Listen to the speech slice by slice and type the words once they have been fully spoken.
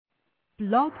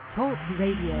Blog Talk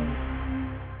Radio.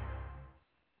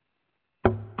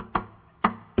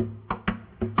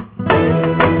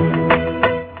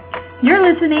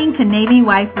 You're listening to Navy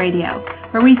Wife Radio,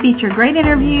 where we feature great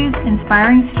interviews,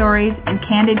 inspiring stories, and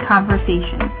candid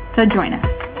conversations. So join us.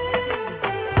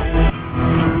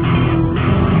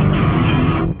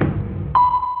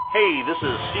 Hey, this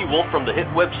is Sea Wolf from the hit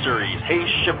web series Hey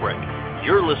Shipwreck.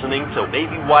 You're listening to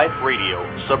Navy Wife Radio,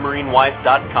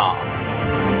 submarinewife.com.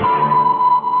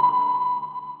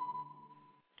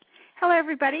 Hello,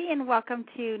 everybody, and welcome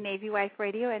to Navy Wife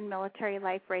Radio and Military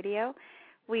Life Radio.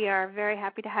 We are very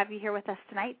happy to have you here with us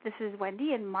tonight. This is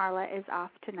Wendy, and Marla is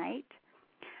off tonight.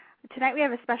 Tonight we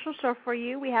have a special show for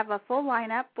you. We have a full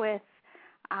lineup with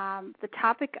the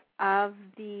topic of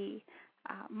the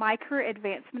MyCAA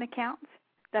advancement accounts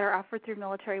that are offered through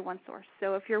Military One Source.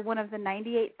 So if you're one of the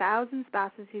 98,000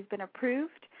 spouses who's been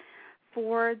approved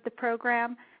for the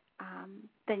program,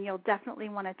 then you'll definitely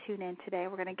want to tune in today.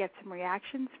 We're going to get some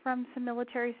reactions from some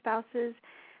military spouses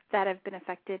that have been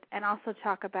affected and also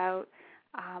talk about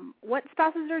what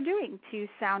spouses are doing to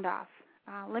sound off.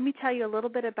 Let me tell you a little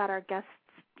bit about our guests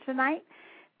tonight.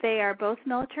 They are both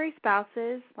military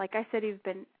spouses, like I said, who've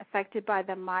been affected by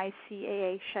the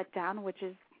MyCAA shutdown, which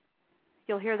is,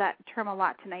 you'll hear that term a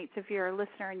lot tonight. So if you're a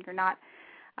listener and you're not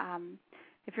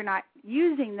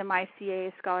using the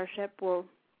MyCAA scholarship, we'll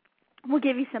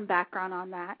give you some background on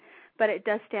that. But it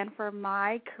does stand for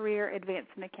My Career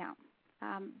Advancement Account.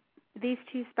 These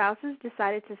two spouses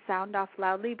decided to sound off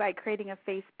loudly by creating a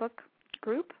Facebook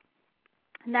group,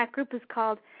 and that group is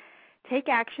called Take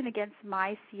Action Against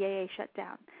MyCAA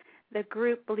Shutdown. The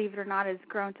group, believe it or not, has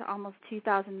grown to almost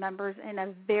 2,000 members in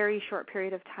a very short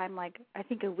period of time, like I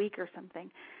think a week or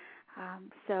something.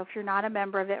 So if you're not a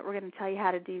member of it, we're going to tell you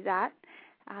how to do that.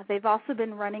 They've also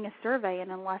been running a survey,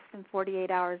 and in less than 48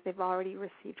 hours, they've already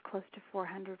received close to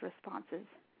 400 responses.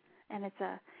 And it's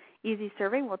a easy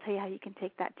survey. We'll tell you how you can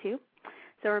take that too.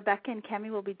 So Rebecca and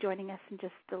Kemi will be joining us in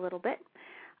just a little bit.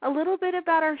 A little bit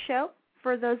about our show.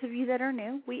 For those of you that are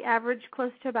new, we average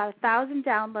close to about 1,000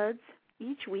 downloads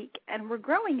each week, and we're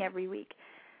growing every week.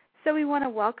 So we want to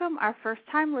welcome our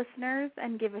first-time listeners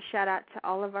and give a shout-out to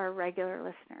all of our regular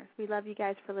listeners. We love you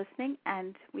guys for listening,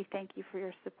 and we thank you for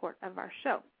your support of our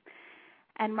show.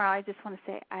 And Marla, I just want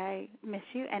to say I miss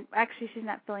you. And actually, she's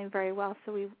not feeling very well,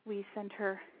 so we send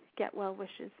her get well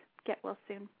wishes. Get well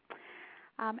soon.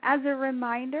 As a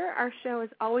reminder, our show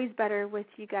is always better with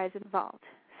you guys involved.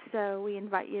 So we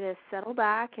invite you to settle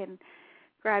back and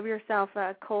grab yourself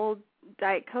a cold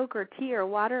Diet Coke or tea or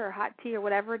water or hot tea or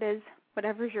whatever it is,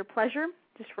 whatever's your pleasure.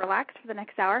 Just relax for the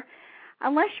next hour.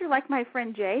 Unless you're like my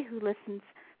friend Jay, who listens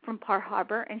from Pearl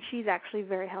Harbor, and she's actually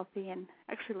very healthy and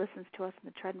actually listens to us on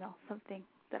the treadmill, something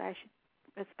that I should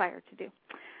aspire to do.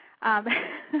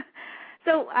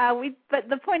 But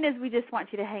the point is, we just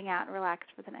want you to hang out and relax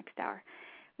for the next hour.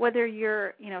 Whether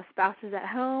your spouse is at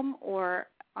home or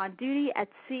on duty at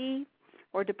sea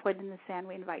or deployed in the sand,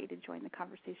 we invite you to join the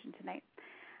conversation tonight.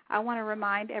 I want to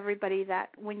remind everybody that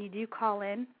when you do call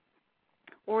in,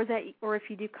 or if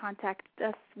you do contact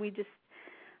us, we just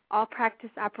all practice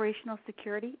operational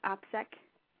security, OPSEC,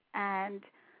 and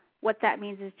what that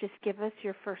means is just give us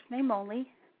your first name only.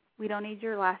 We don't need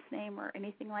your last name or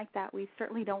anything like that. We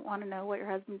certainly don't want to know what your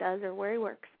husband does or where he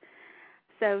works.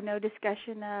 So no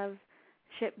discussion of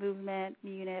ship movement,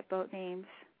 unit, boat names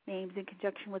in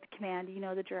conjunction with command. You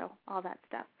know the drill, all that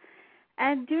stuff.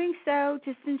 And doing so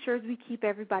just ensures we keep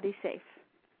everybody safe.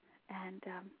 And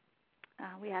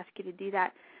we ask you to do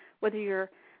that, whether you're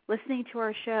listening to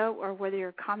our show or whether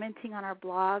you're commenting on our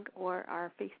blog or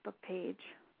our Facebook page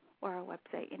or our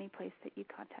website, any place that you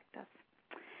contact us.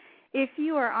 If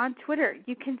you are on Twitter,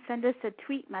 you can send us a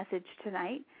tweet message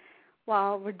tonight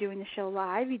while we're doing the show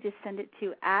live. You just send it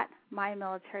to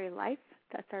 @MyMilitaryLife.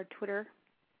 That's our Twitter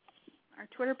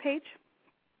page.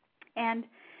 And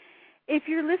if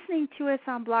you're listening to us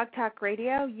on Blog Talk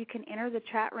Radio, you can enter the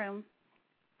chat room.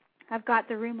 I've got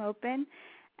the room open,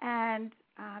 and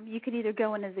you can either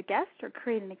go in as a guest or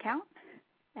create an account.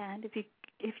 And if you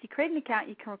create an account,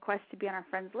 you can request to be on our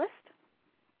friends list.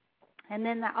 And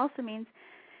then that also means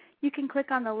you can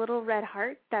click on the little red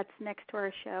heart that's next to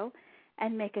our show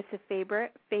and make us a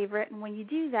favorite. And when you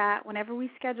do that, whenever we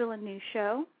schedule a new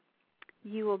show,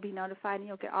 you will be notified and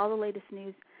you'll get all the latest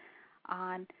news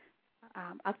on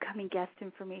upcoming guest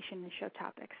information and show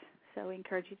topics. So we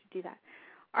encourage you to do that.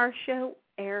 Our show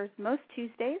airs most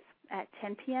Tuesdays at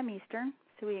 10 p.m. Eastern,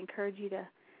 so we encourage you to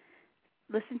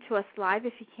listen to us live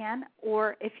if you can,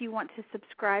 or if you want to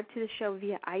subscribe to the show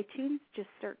via iTunes, just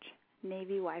search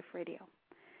Navy Wife Radio.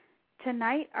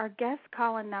 Tonight, our guest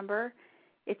call-in number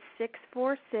It's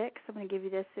 646. I'm going to give you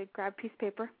this. So grab a piece of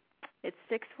paper. It's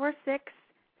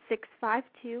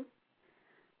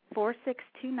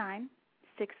 646-652-4629.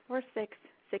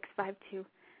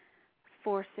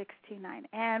 646-652-4629.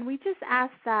 And we just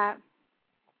ask that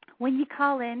when you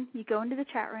call in, you go into the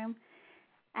chat room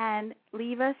and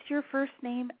leave us your first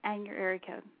name and your area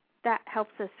code. That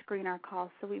helps us screen our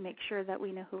calls so we make sure that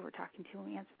we know who we're talking to when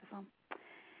we answer the phone.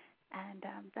 And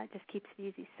that just keeps it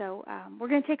easy. So we're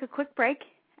going to take a quick break,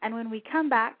 and when we come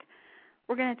back,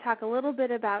 we're going to talk a little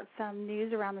bit about some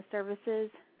news around the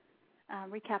services,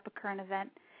 recap a current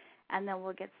event, and then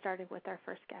we'll get started with our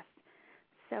first guest.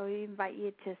 So we invite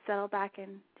you to settle back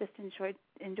and just enjoy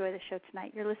the show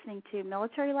tonight. You're listening to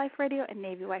Military Life Radio and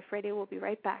Navy Wife Radio. We'll be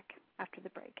right back after the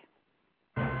break.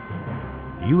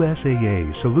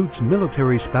 USAA salutes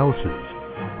military spouses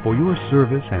for your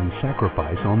service and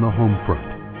sacrifice on the home front.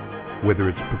 Whether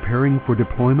it's preparing for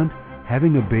deployment,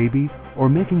 having a baby, or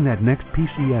making that next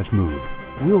PCS move,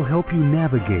 we'll help you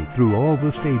navigate through all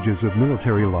the stages of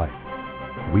military life.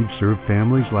 We've served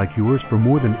families like yours for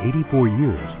more than 84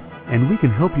 years, and we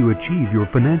can help you achieve your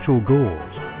financial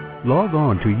goals. Log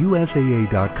on to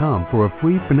USAA.com for a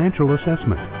free financial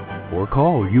assessment, or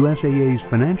call USAA's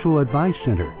Financial Advice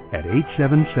Center at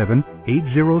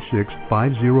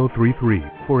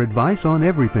 877-806-5033 for advice on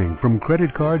everything from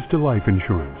credit cards to life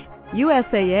insurance.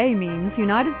 USAA means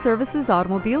United Services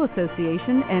Automobile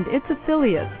Association and its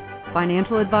affiliates.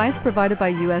 Financial advice provided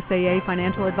by USAA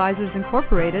Financial Advisors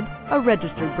Incorporated, a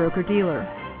registered broker-dealer.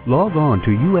 Log on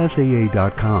to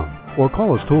USAA.com or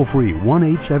call us toll-free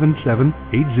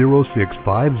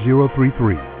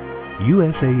 1-877-806-5033.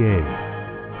 USAA.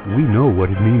 We know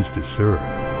what it means to serve.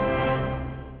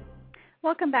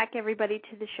 Welcome back, everybody,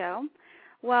 to the show.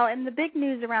 Well, in the big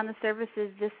news around the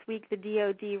services this week, the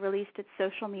DoD released its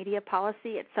social media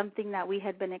policy. It's something that we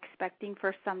had been expecting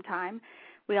for some time.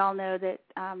 We all know that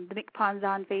the McPon's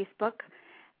on Facebook,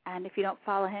 and if you don't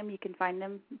follow him, you can find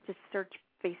him. Just search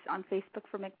on Facebook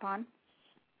for McPon.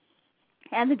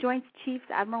 And the Joint Chiefs,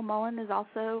 Admiral Mullen, is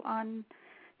also on.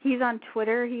 He's on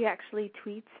Twitter. He actually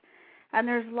tweets. And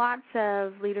there's lots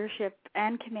of leadership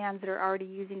and commands that are already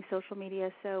using social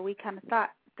media, so we kind of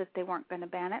thought that they weren't going to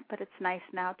ban it, but it's nice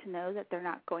now to know that they're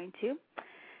not going to.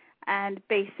 And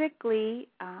basically,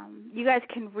 you guys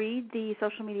can read the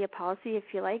social media policy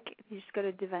if you like. You just go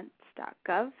to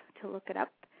defense.gov to look it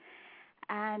up.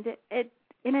 And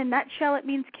in a nutshell, it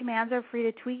means commands are free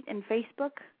to tweet in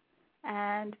Facebook,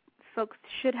 and folks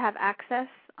should have access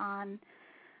on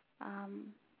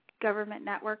government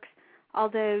networks,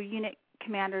 although unit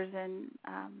commanders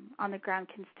on the ground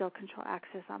can still control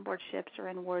access on board ships or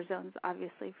in war zones,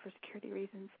 obviously, for security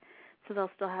reasons. So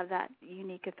they'll still have that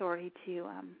unique authority to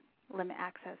limit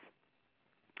access.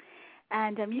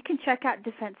 And you can check out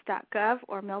defense.gov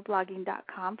or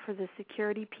millblogging.com for the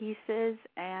security pieces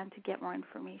and to get more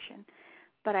information.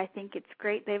 But I think it's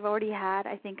great. They've already had,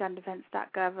 I think, on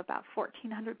defense.gov about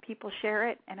 1,400 people share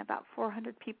it and about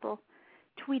 400 people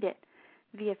tweet it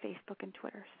via Facebook and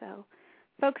Twitter. So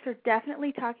folks are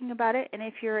definitely talking about it, and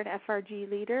if you're an FRG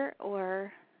leader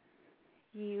or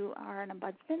you are an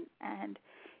ombudsman and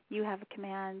you have a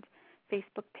command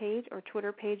Facebook page or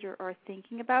Twitter page or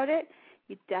thinking about it,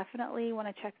 you definitely want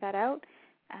to check that out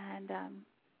and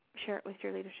share it with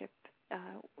your leadership,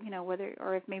 whether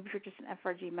or if maybe you're just an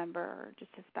FRG member or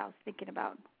just a spouse thinking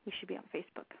about we should be on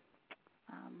Facebook.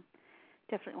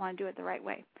 Definitely want to do it the right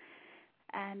way.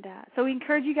 And so we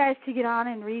encourage you guys to get on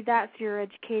and read that so you're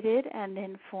educated and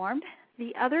informed.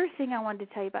 The other thing I wanted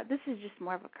to tell you about, this is just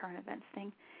more of a current events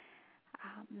thing.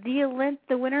 The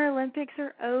Winter Olympics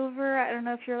are over. I don't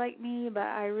know if you're like me, but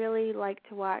I really like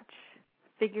to watch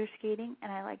figure skating,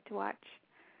 and I like to watch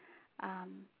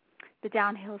the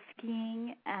downhill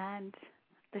skiing and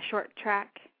the short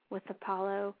track with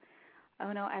Apollo.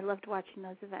 Oh, no, I loved watching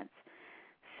those events.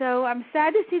 So I'm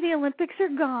sad to see the Olympics are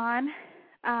gone.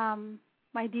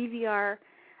 My DVR,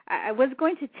 I was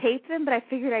going to tape them, but I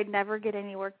figured I'd never get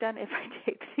any work done if I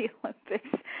taped the Olympics.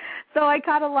 So I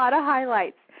caught a lot of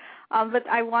highlights. But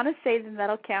I want to say the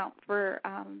medal count for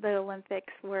the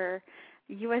Olympics where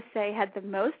USA had the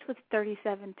most with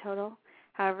 37 total.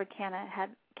 However, Canada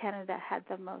had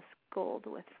the most gold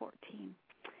with 14,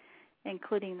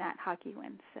 including that hockey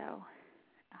win. So,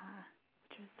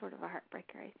 which was sort of a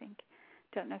heartbreaker, I think.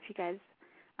 Don't know if you guys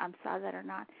saw that or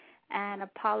not. And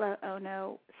Apollo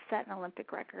Ono set an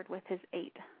Olympic record with his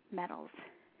 8 medals.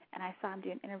 And I saw him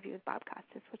do an interview with Bob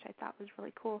Costas, which I thought was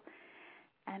really cool.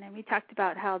 And then we talked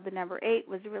about how the number 8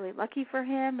 was really lucky for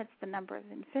him. It's the number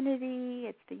of infinity.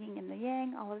 It's the yin and the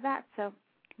yang, all of that. So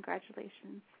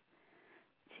congratulations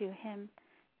to him.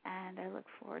 And I look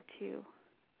forward to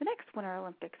next Winter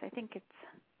Olympics. I think it's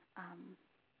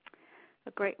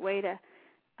a great way to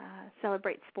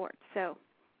celebrate sports. So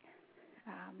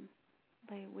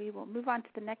we will move on to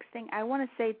the next thing. I want to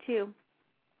say, too,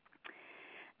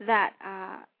 that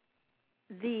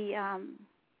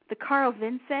the Carl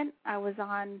Vinson, I was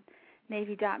on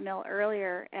Navy.mil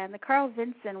earlier, and the Carl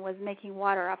Vinson was making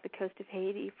water off the coast of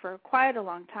Haiti for quite a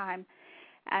long time,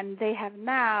 and they have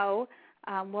now,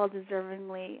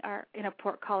 well-deservingly, are in a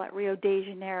port call at Rio de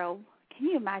Janeiro. Can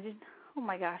you imagine? Oh,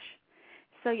 my gosh.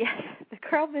 So, yes, the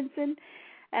Carl Vinson,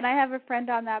 and I have a friend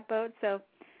on that boat, so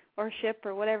or ship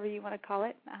or whatever you want to call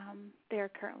it. They are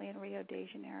currently in Rio de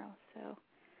Janeiro, so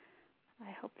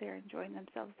I hope they're enjoying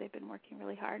themselves. They've been working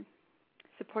really hard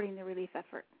supporting the relief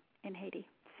effort in Haiti.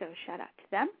 So shout out to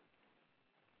them.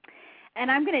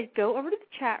 And I'm going to go over to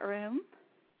the chat room.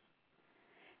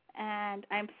 And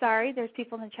I'm sorry, there's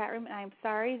people in the chat room, and I'm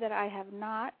sorry that I have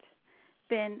not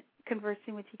been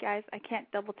conversing with you guys. I can't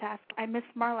double task. I miss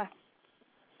Marla.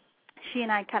 She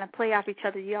and I kind of play off each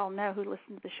other. You all know who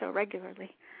listen to the show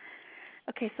regularly.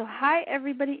 Okay, so hi,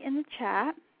 everybody in the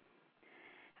chat.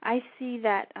 I see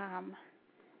that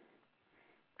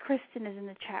Kristen is in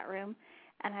the chat room,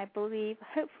 and I believe,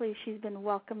 hopefully, she's been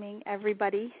welcoming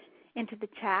everybody into the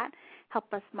chat.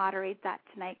 Help us moderate that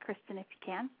tonight, Kristen, if you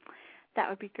can. That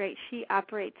would be great. She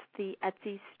operates the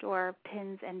Etsy store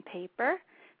Pins and Paper.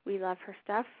 We love her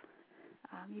stuff.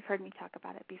 You've heard me talk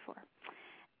about it before.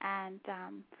 And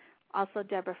also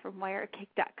Deborah from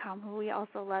WireCake.com, who we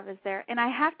also love, is there. And I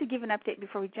have to give an update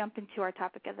before we jump into our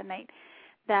topic of the night,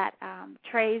 that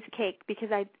Trey's cake,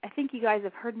 because I think you guys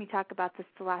have heard me talk about this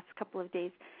the last couple of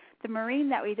days. The Marine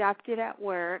that we adopted at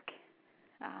work,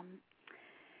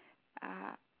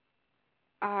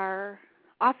 our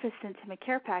office sent him a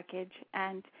care package,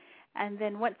 and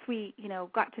then once we,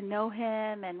 got to know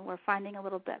him and we're finding a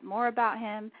little bit more about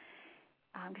him,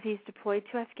 because he's deployed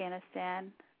to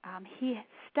Afghanistan, he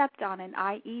stepped on an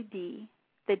IED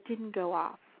that didn't go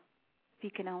off, if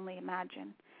you can only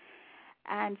imagine.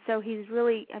 And so he's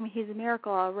really, he's a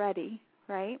miracle already,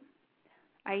 right?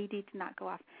 IED did not go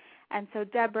off. And so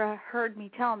Deborah heard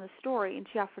me tell him the story, and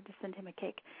she offered to send him a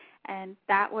cake. And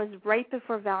that was right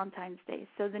before Valentine's Day.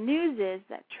 So the news is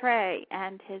that Trey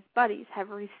and his buddies have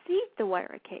received the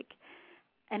Wire cake.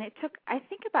 And it took, I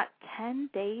think, about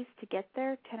 10 days to get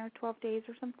there, 10 or 12 days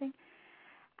or something.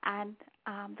 And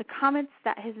the comments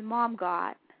that his mom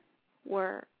got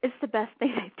were, it's the best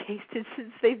thing they've tasted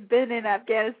since they've been in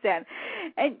Afghanistan.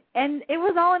 And it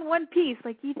was all in one piece.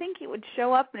 Like, you think it would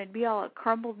show up and it'd be all a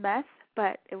crumbled mess,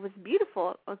 but it was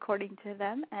beautiful, according to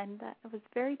them, and it was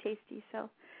very tasty. So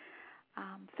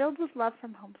filled with love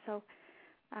from home. So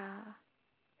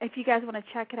if you guys want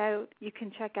to check it out, you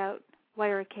can check out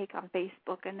Wire Cake on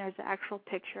Facebook, and there's an actual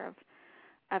picture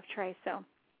of Trey. So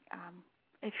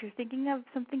if you're thinking of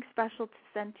something special to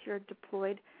send to your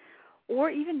deployed or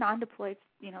even non-deployed,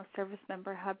 service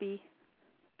member, hubby,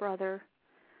 brother,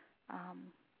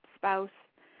 spouse,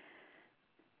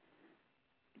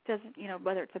 it doesn't,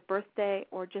 whether it's a birthday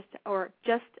or just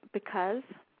because,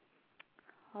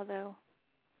 although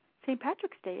St.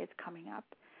 Patrick's Day is coming up,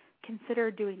 consider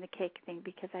doing the cake thing,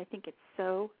 because I think it's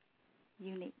so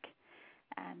unique.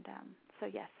 And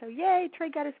so yay, Trey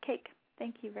got his cake.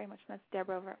 Thank you very much. That's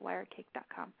Deborah over at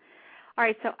WireCake.com. All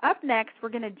right, so up next, we're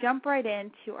going to jump right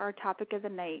into our topic of the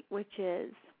night, which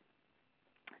is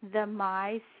the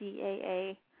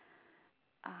MyCAA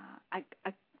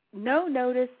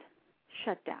no-notice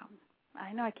shutdown.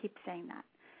 I know I keep saying that.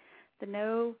 The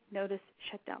no-notice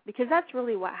shutdown, because that's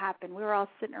really what happened. We were all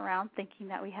sitting around thinking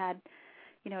that we had,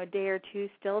 a day or two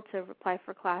still to apply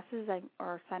for classes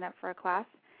or sign up for a class,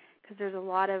 because there's a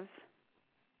lot of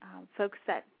folks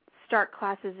that start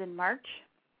classes in March,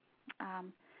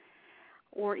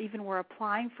 or even were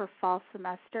applying for fall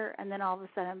semester, and then all of a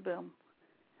sudden, boom,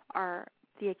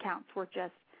 the accounts were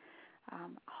just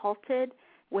halted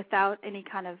without any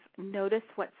kind of notice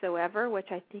whatsoever, which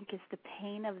I think is the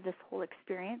pain of this whole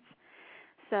experience.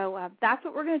 So that's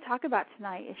what we're going to talk about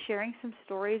tonight, is sharing some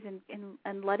stories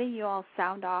and letting you all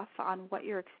sound off on what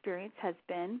your experience has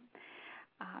been.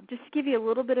 Just to give you a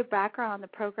little bit of background on the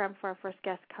program before our first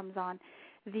guest comes on,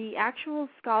 the actual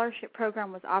scholarship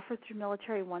program was offered through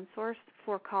Military OneSource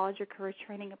for college or career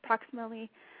training.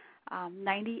 Approximately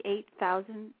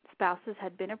 98,000 spouses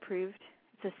had been approved.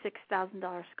 It's a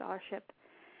 $6,000 scholarship.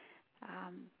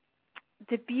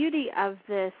 The beauty of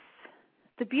this,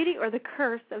 the beauty or the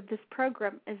curse of this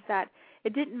program is that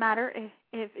it didn't matter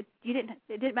it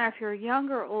didn't matter if you were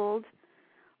young or old,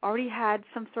 already had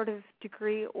some sort of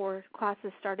degree or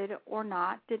classes started or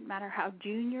not. Didn't matter how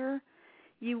junior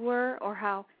you were or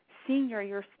how senior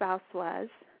your spouse was,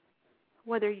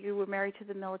 whether you were married to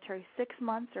the military 6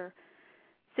 months or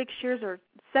 6 years or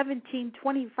 17,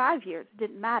 25 years, it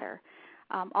didn't matter.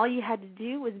 All you had to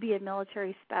do was be a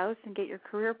military spouse and get your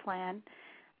career plan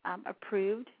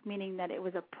approved, meaning that it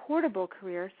was a portable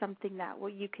career, something that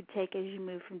you could take as you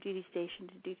move from duty station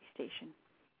to duty station.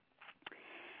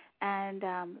 And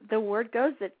the word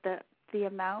goes that the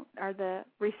amount or the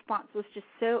response was just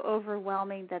so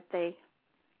overwhelming that they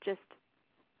just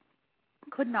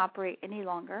couldn't operate any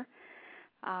longer,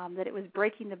 that it was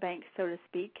breaking the bank, so to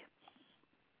speak.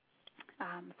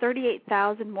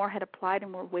 38,000 more had applied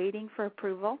and were waiting for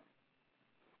approval,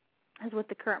 is what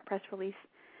the current press release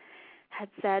had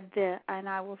said. And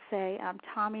I will say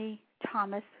Tommy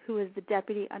Thomas, who is the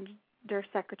Deputy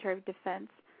Undersecretary of Defense,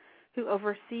 who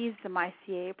oversees the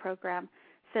MyCAA program,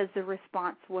 says the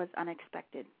response was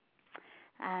unexpected.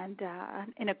 And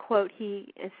in a quote,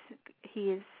 he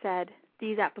has said,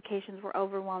 these applications were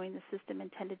overwhelming the system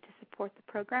intended to support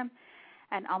the program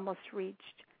and almost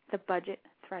reached the budget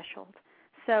threshold.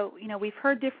 So, we've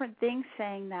heard different things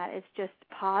saying that it's just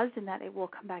paused and that it will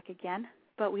come back again,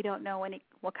 but we don't know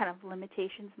what kind of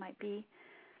limitations might be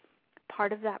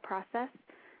part of that process.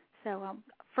 So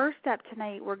first up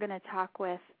tonight, we're going to talk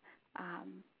with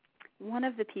one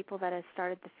of the people that has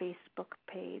started the Facebook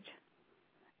page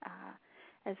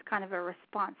as kind of a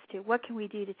response to what can we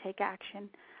do to take action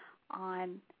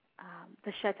on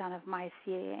the shutdown of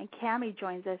MyCAA. And Cammie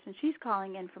joins us, and she's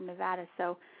calling in from Nevada.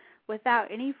 So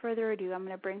without any further ado, I'm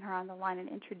going to bring her on the line and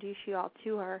introduce you all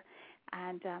to her.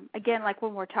 And again, like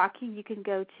when we're talking, you can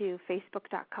go to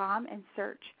Facebook.com and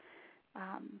search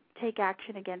Take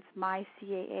Action Against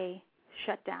MyCAA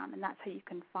Shutdown, and that's how you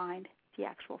can find the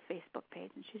actual Facebook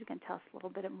page. And she's going to tell us a little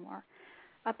bit more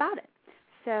about it.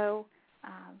 So,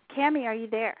 Cammie, are you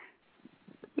there?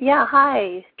 Yeah,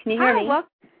 hi. Can you hear me?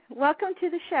 Welcome to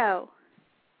the show.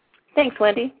 Thanks,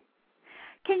 Wendy.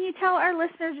 Can you tell our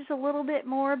listeners just a little bit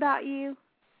more about you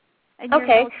and your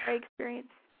military experience?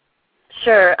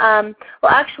 Sure. Well,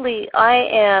 actually, I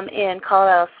am in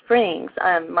Colorado Springs.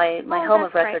 My home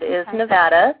of record is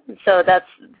Nevada,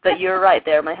 but you're right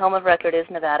there. My home of record is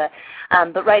Nevada.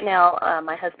 But right now,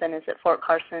 my husband is at Fort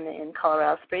Carson in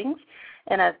Colorado Springs,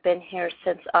 and I've been here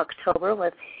since October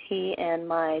with he and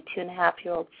my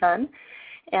 2.5-year-old son,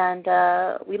 and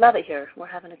we love it here. We're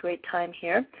having a great time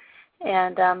here,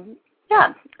 and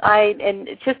and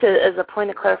just as a point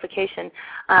of clarification,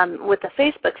 with the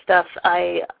Facebook stuff,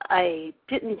 I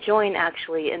didn't join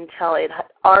actually until it had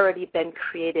already been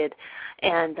created,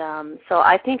 and so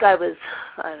I think I was,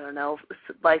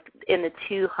 like in the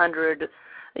 200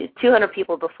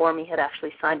 people before me had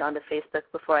actually signed on to Facebook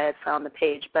before I had found the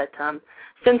page. But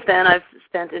since then, I've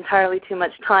spent entirely too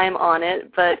much time on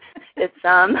it. But it's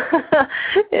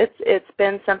it's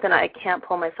been something I can't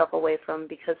pull myself away from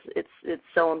because it's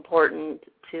so important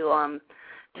to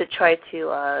try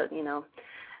to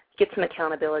get some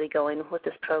accountability going with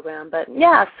this program. But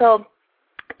yeah, so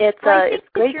it's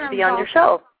great to be on your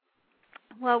show.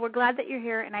 Well, we're glad that you're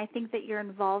here, and I think that your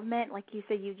involvement, like you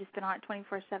said, you've just been on it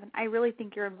 24/7. I really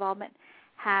think your involvement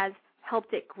has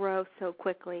helped it grow so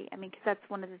quickly. I mean, because that's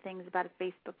one of the things about a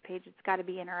Facebook page. It's got to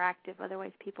be interactive,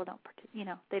 otherwise people don't,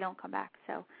 they don't come back.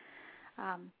 So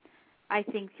I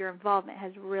think your involvement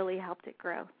has really helped it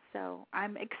grow. So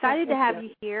I'm excited to have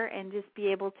you here and just be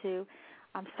able to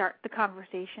start the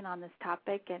conversation on this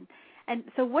topic. And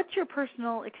so what's your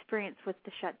personal experience with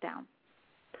the shutdown?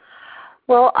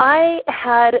 Well, I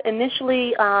had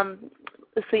initially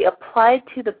applied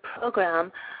to the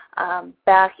program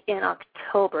back in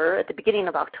October, at the beginning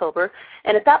of October,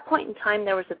 and at that point in time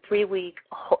there was a 3-week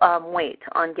wait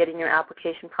on getting your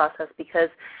application process because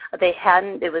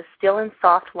it was still in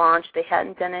soft launch. They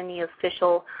hadn't done any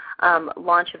official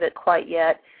launch of it quite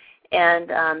yet,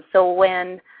 and so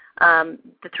when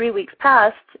the 3 weeks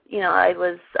passed, I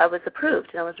was approved,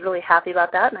 and I was really happy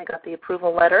about that, and I got the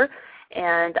approval letter.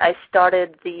 And I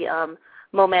started the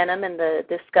momentum and the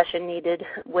discussion needed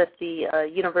with the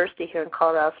university here in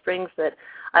Colorado Springs that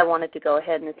I wanted to go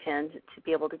ahead and attend to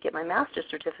be able to get my master's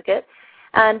certificate.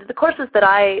 And the courses that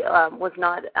I was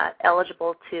not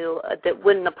eligible to, that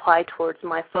wouldn't apply towards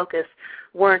my focus,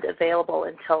 weren't available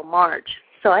until March.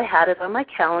 So I had it on my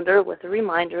calendar with a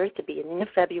reminder at the beginning of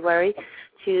February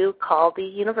to call the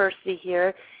university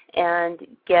here and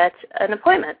get an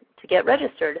appointment to get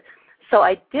registered. So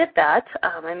I did that.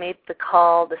 I made the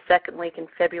call the second week in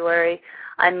February.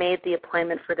 I made the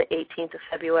appointment for the 18th of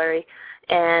February.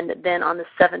 And then on the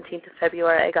 17th of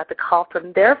February, I got the call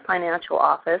from their financial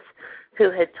office who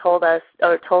had told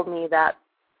me that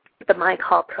the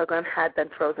MyCAA program had been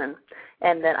frozen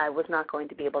and that I was not going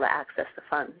to be able to access the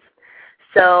funds.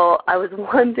 So I was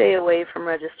one day away from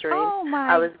registering. Oh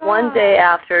my I was God. one day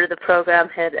after the program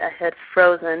had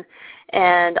frozen,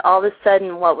 and all of a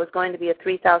sudden what was going to be a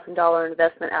 $3,000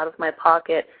 investment out of my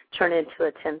pocket turned into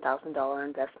a $10,000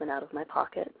 investment out of my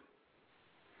pocket.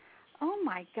 Oh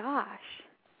my gosh.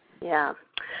 Yeah.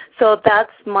 So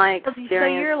that's my experience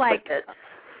so you're like, with it.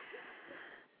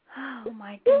 Oh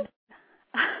my goodness.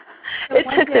 So it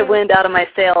took the wind out of my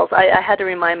sails. I had to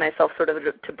remind myself sort of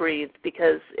to breathe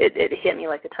because it hit me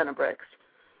like a ton of bricks.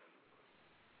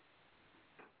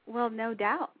 Well, no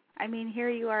doubt. I mean, here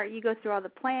you are. You go through all the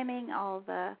planning, all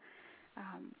the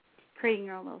creating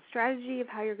your own little strategy of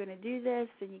how you're going to do this,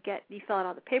 and you fill out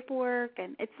all the paperwork,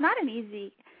 and it's not an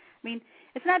easy. I mean,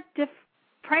 it's not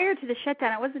prior to the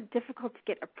shutdown. It wasn't difficult to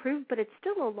get approved, but it's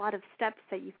still a lot of steps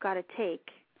that you've got to take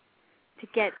to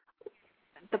get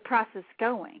the process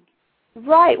going.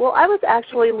 Right. Well, I was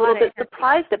actually a little bit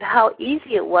surprised at how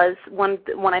easy it was when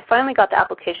I finally got the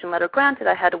application letter. Granted,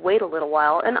 I had to wait a little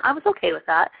while, and I was okay with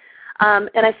that. And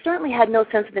I certainly had no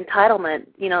sense of entitlement,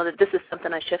 that this is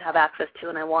something I should have access to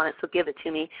and I want it, so give it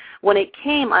to me. When it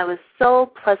came, I was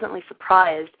so pleasantly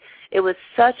surprised. It was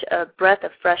such a breath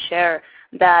of fresh air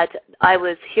that I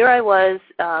was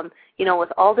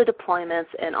with all the deployments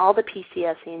and all the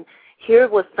PCSing. Here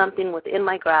was something within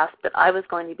my grasp that I was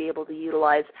going to be able to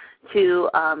utilize to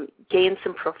gain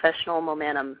some professional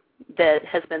momentum that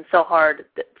has been so hard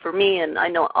for me, and I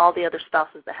know all the other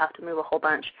spouses that have to move a whole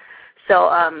bunch.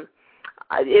 So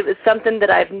it was something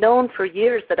that I've known for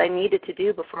years that I needed to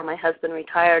do before my husband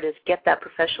retired, is get that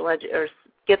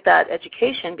get that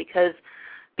education because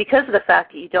of the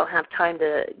fact that you don't have time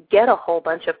to get a whole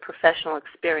bunch of professional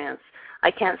experience.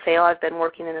 I can't say, I've been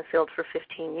working in the field for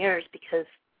 15 years because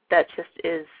that just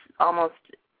is almost,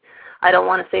 I don't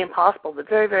want to say impossible, but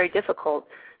very, very difficult.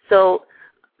 So,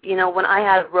 when I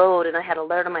had a road and I had a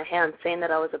letter in my hand saying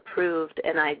that I was approved,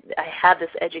 and I had this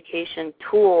education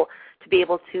tool to be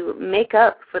able to make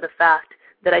up for the fact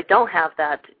that I don't have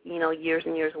that, years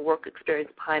and years of work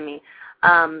experience behind me,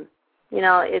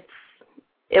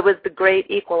 it was the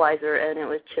great equalizer, and it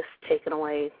was just taken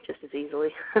away just as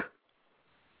easily.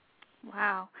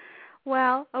 Wow.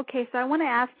 Well, okay, so I want to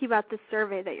ask you about the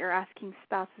survey that you're asking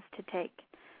spouses to take,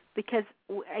 because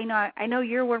I know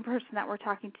you're one person that we're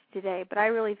talking to today, but I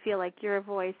really feel like your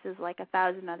voice is like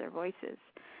 1,000 other voices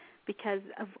because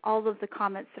of all of the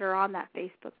comments that are on that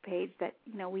Facebook page that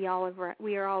we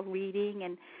are all reading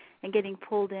and getting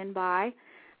pulled in by.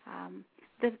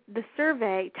 The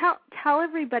survey. Tell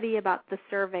everybody about the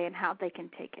survey and how they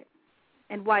can take it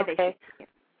and why they should take it.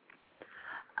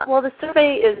 Well, the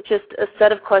survey is just a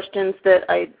set of questions that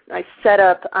I set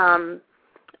up on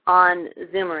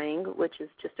Zoomering, which is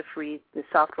just a free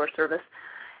software service.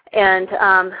 And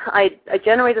I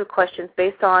generated the questions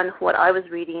based on what I was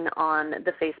reading on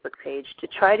the Facebook page to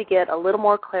try to get a little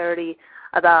more clarity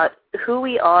about who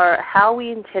we are, how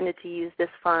we intended to use this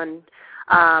fund.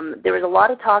 There was a lot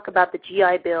of talk about the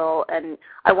GI Bill, and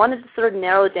I wanted to sort of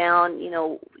narrow down,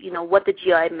 what the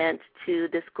GI meant to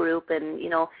this group, and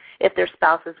if their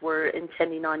spouses were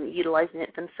intending on utilizing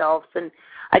it themselves. And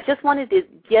I just wanted to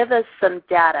give us some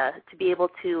data to be able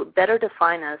to better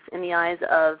define us in the eyes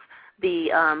of the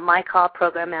MyCAA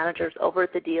program managers over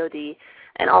at the DoD,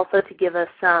 and also to give us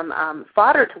some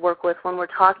fodder to work with when we're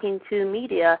talking to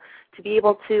media to be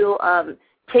able to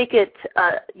take it,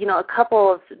 a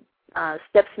couple of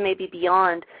steps maybe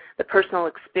beyond the personal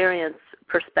experience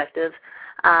perspective,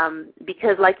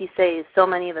 because, like you say, so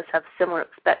many of us have similar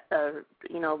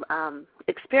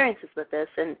experiences with this,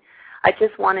 and I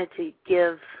just wanted to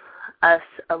give us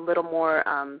a little more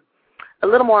in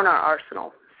our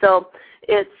arsenal. So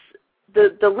it's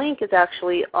the link is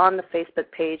actually on the Facebook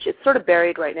page. It's sort of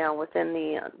buried right now within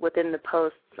the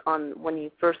posts on when you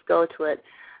first go to it,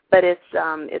 but it's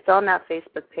on that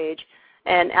Facebook page.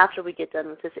 And after we get done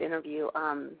with this interview,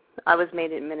 I was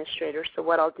made administrator, so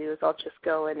what I'll do is I'll just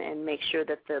go and make sure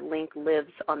that the link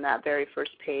lives on that very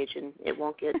first page and it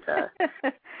won't get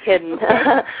hidden.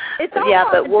 It's also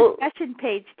on the discussion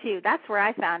page, too. That's where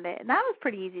I found it, and that was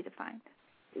pretty easy to find.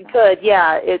 So. Good,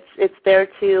 yeah, it's there,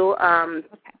 too.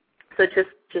 So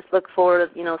just look for,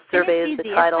 survey is the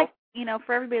title. It's like,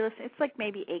 for everybody listening, it's like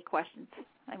maybe 8 questions.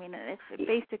 I mean, it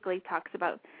basically talks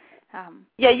about...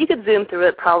 yeah, you could zoom through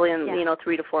it probably in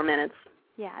 3 to 4 minutes.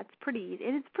 Yeah, it's pretty easy,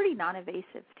 and it's pretty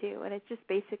non-evasive too. And it's just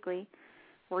basically,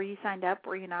 were you signed up?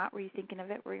 Were you not? Were you thinking of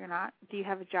it? Were you not? Do you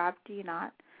have a job? Do you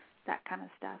not? That kind of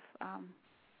stuff.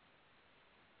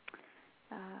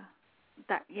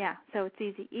 So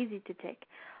it's easy to take.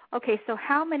 Okay, so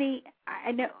how many?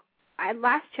 I know. I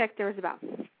last checked there was about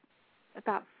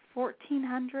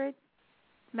 1,400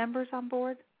 members on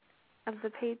board of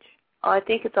the page. I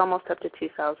think it's almost up to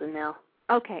 2,000 now.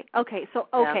 Okay. So,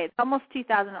 it's almost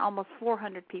 2,000, almost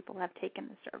 400 people have taken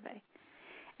the survey.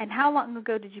 And how long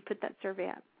ago did you put that survey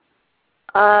up?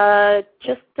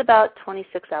 Just about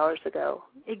 26 hours ago.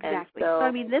 Exactly. So,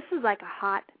 I mean, this is like a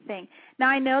hot thing. Now,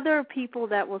 I know there are people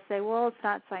that will say, well, it's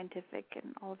not scientific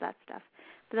and all of that stuff.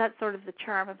 But that's sort of the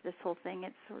charm of this whole thing.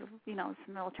 It's sort of,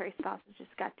 some military spouses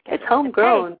just got together. It's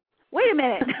homegrown. Hey, wait a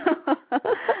minute.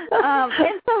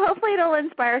 And so hopefully it'll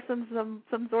inspire some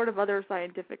sort of other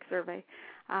scientific survey.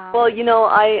 Well,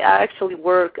 I actually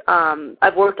work,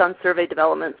 I've worked on survey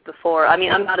developments before. I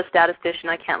mean, I'm not a statistician.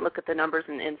 I can't look at the numbers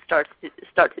and start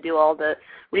to do all the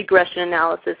regression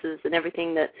analyses and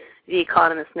everything that the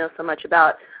economists know so much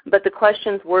about. But the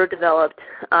questions were developed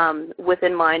with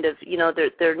in mind of,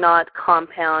 they're not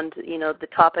compound, the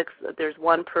topics, there's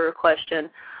one per question.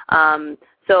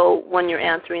 So when you're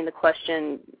answering the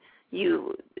question,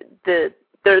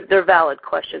 they're valid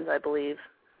questions, I believe.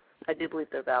 I do believe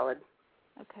they're valid.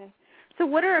 Okay. So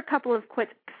what are a couple of quick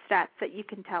stats that you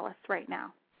can tell us right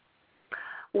now?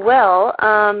 Well,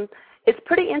 it's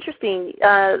pretty interesting.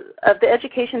 Of the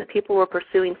education that people were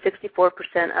pursuing, 64%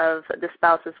 of the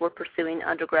spouses were pursuing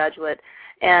undergraduate,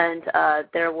 and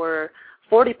there were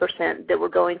 40% that were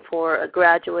going for a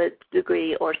graduate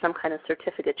degree or some kind of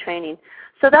certificate training.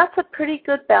 So that's a pretty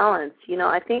good balance.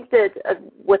 I think that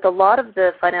with a lot of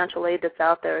the financial aid that's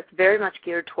out there, it's very much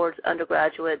geared towards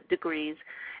undergraduate degrees.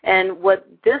 And what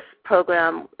this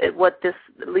program, what this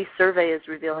at least survey is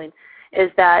revealing,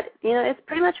 is that, it's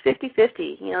pretty much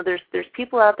 50-50. There's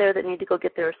people out there that need to go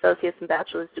get their associate's and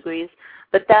bachelor's degrees,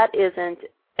 but that isn't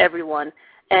everyone.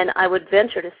 And I would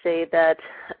venture to say that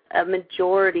a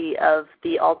majority of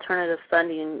the alternative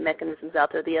funding mechanisms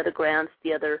out there, the other grants,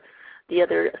 the other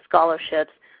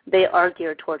scholarships, they are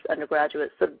geared towards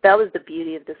undergraduates. So that was the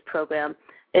beauty of this program.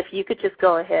 If you could just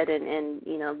go ahead and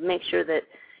make sure that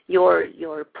your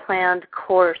planned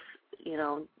course,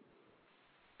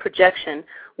 projection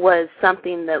was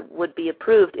something that would be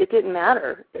approved. It didn't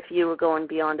matter if you were going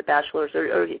beyond a bachelor's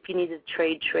or if you needed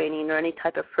trade training or any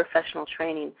type of professional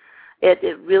training.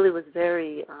 It really was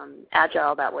very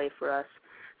agile that way for us.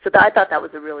 So I thought that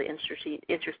was a really interesting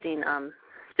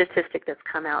statistic that's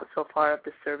come out so far of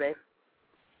this survey.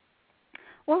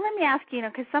 Well, let me ask you,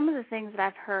 because some of the things that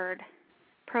I've heard,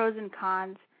 pros and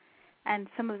cons, and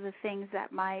some of the things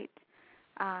that might,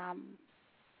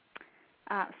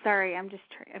 sorry, I'm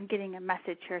getting a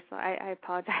message here, so I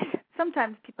apologize.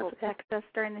 Sometimes people text us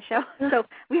during the show, so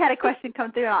we had a question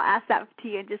come through, and I'll ask that to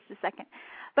you in just a second.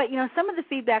 But, some of the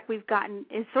feedback we've gotten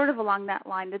is sort of along that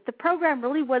line, that the program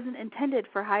really wasn't intended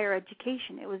for higher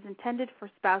education. It was intended for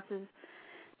spouses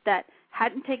that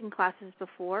hadn't taken classes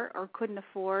before or couldn't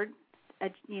afford,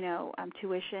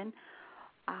 tuition,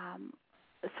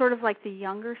 sort of like the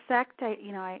younger sect.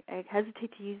 I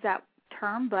hesitate to use that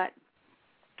term, but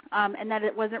and that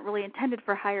it wasn't really intended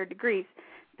for higher degrees.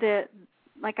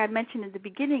 Like I mentioned at the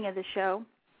beginning of the show,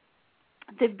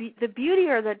 the beauty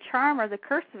or the charm or the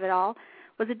curse of it all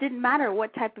was it didn't matter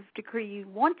what type of degree you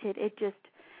wanted. It just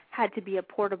had to be a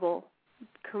portable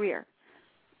career.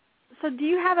 So do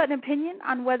you have an opinion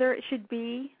on whether it should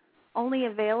be only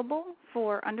available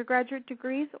for undergraduate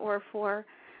degrees or for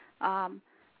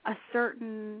a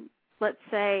certain, let's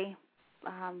say,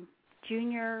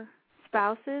 junior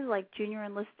spouses, like junior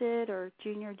enlisted or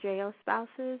junior JO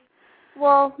spouses?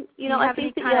 Well, I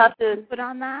think that you have to put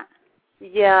on that.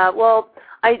 Yeah, well,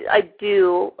 I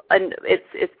do, and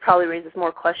it probably raises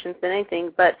more questions than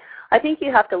anything. But I think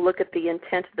you have to look at the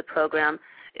intent of the program.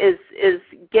 Is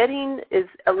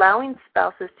allowing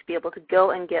spouses to be able to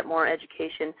go and get more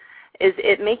education. Is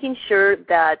it making sure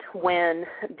that when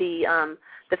the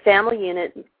family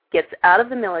unit gets out of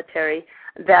the military,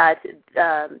 that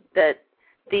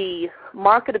the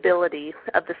marketability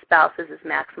of the spouses is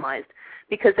maximized?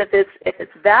 Because if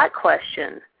it's that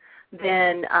question,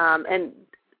 then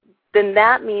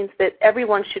that means that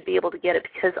everyone should be able to get it,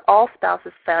 because all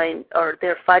spouses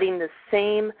they're fighting the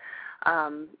same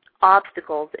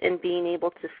obstacles in being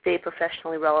able to stay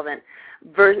professionally relevant,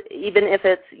 even if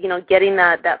it's getting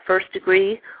that first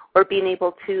degree or being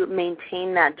able to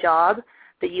maintain that job,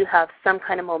 that you have some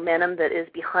kind of momentum that is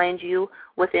behind you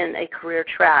within a career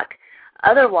track.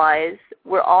 Otherwise,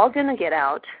 we're all going to get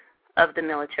out of the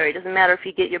military. It doesn't matter if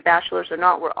you get your bachelor's or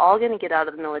not. We're all going to get out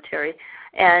of the military,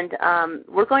 and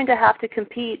we're going to have to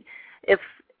compete.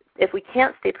 If we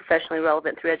can't stay professionally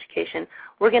relevant through education,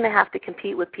 we're going to have to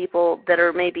compete with people that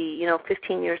are maybe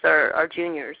 15 years our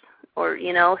juniors, or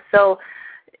So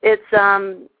it's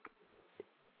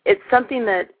something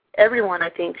that everyone, I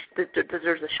think,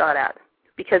 deserves a shot at,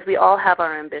 because we all have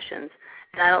our ambitions,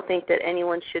 and I don't think that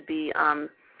anyone should be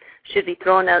should be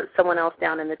throwing out someone else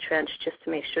down in the trench just to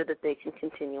make sure that they can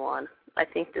continue on. I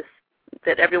think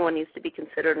that everyone needs to be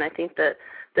considered, and I think that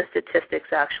the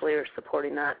statistics actually are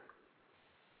supporting that.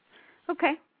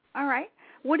 Okay. All right.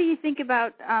 What do you think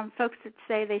about folks that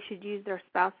say they should use their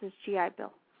spouse's GI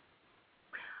Bill?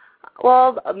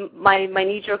 Well, my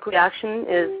knee-jerk reaction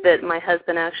is that my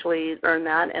husband actually earned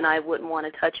that, and I wouldn't want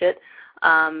to touch it.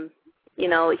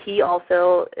 He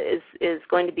also is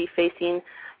going to be facing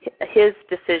his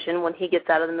decision when he gets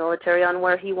out of the military on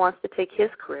where he wants to take his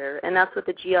career, and that's what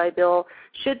the GI Bill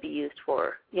should be used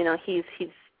for.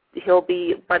 He'll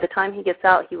be, by the time he gets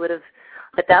out, he would have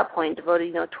at that point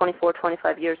devoted 24,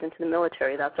 25 years into the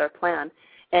military. That's our plan,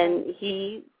 and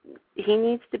he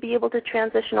needs to be able to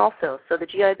transition also. So the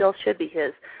GI Bill should be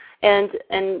his. And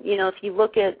if you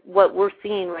look at what we're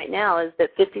seeing right now is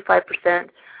that 55%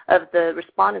 of the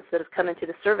respondents that have come into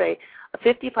the survey,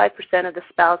 55% of the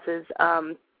spouses,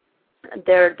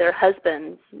 their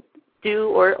husbands do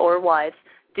or wives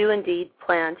do indeed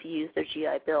plan to use their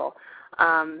GI Bill.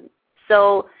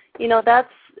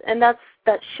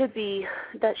 That should be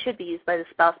used by the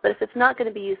spouse. But if it's not going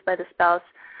to be used by the spouse,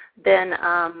 then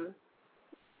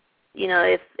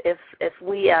if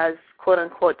we as quote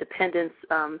unquote dependents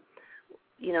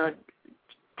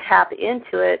tap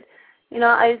into it,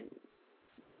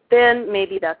 then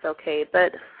maybe that's okay.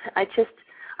 But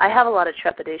I have a lot of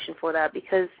trepidation for that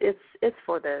because it's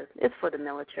for the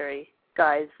military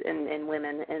guys and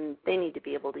women, and they need to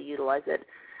be able to utilize it.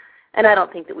 And I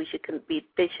don't think that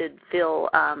they should feel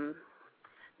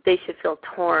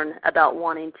torn about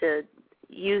wanting to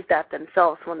use that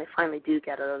themselves when they finally do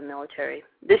get out of the military.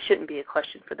 This shouldn't be a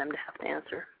question for them to have to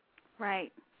answer.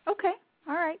 Right. Okay.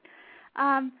 All right.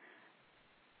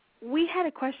 We had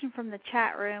a question from the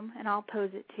chat room, and I'll pose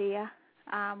it to you.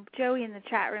 Joey in the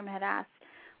chat room had asked,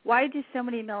 why do so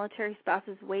many military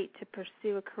spouses wait to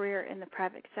pursue a career in the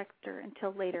private sector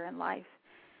until later in life?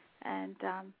 And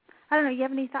I don't know, you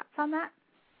have any thoughts on that?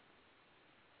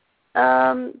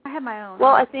 I have my own.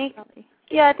 Well, I think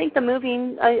the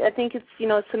moving, I think it's,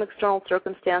 some external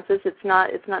circumstances. It's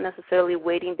not necessarily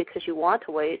waiting because you want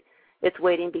to wait. It's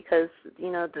waiting because,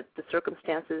 the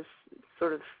circumstances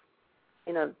sort of,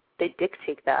 they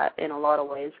dictate that in a lot of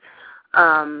ways.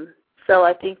 So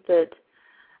I think that,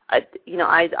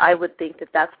 I would think that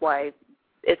that's why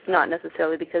it's not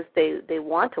necessarily because they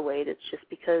want to wait. It's just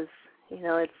because,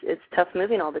 it's tough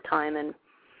moving all the time and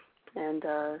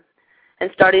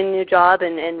starting a new job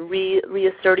and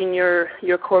reasserting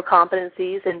your core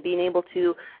competencies and being able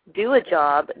to do a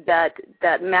job that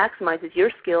maximizes your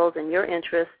skills and your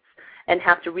interests and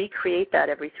have to recreate that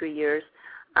every 3 years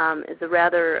is a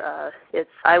rather,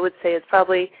 I would say it's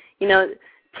probably,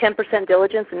 10%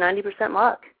 diligence and 90%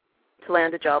 luck to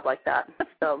land a job like that.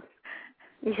 So,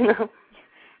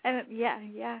 And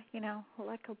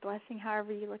luck or blessing,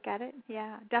 however you look at it.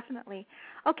 Yeah, definitely.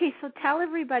 Okay, so tell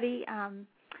everybody,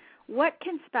 what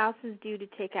can spouses do to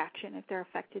take action if they're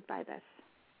affected by this?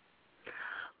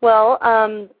 Well,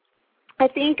 I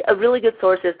think a really good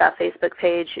source is that Facebook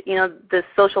page. The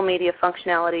social media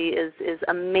functionality is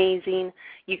amazing.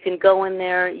 You can go in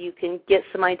there. You can get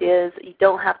some ideas. You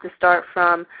don't have to start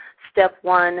from step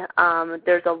one.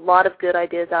 There's a lot of good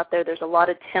ideas out there. There's a lot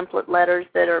of template letters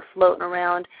that are floating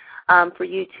around for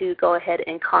you to go ahead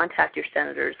and contact your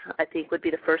senators, I think would be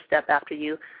the first step after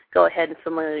you go ahead and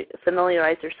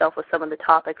familiarize yourself with some of the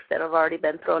topics that have already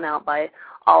been thrown out by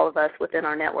all of us within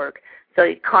our network. So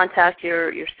you contact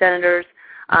your senators,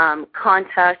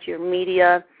 contact your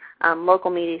media.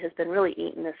 Local media has been really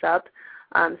eating this up.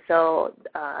 So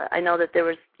I know that there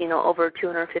was, over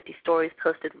 250 stories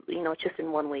posted, just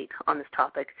in 1 week on this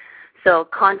topic. So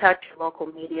contact your local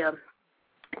media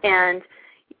and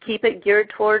keep it geared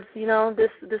towards,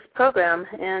 this program.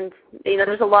 And,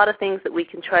 there's a lot of things that we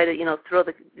can try to, we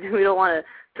don't want to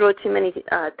throw too many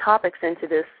topics into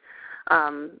this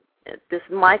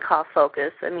MyCAA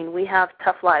focus. I mean, we have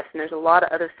tough lives, and there's a lot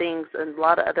of other things and a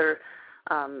lot of other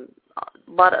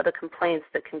complaints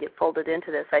that can get folded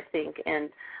into this, I think. And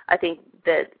I think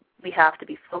that we have to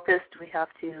be focused. We have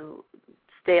to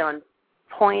stay on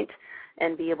point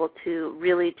and be able to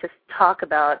really just talk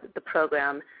about the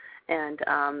program and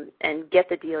get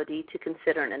the DOD to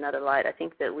consider it in another light. I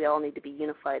think that we all need to be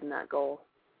unified in that goal.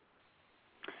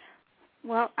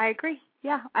 Well, I agree.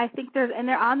 Yeah, I think they're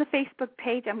on the Facebook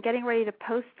page. I'm getting ready to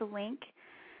post the link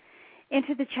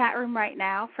into the chat room right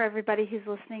now for everybody who's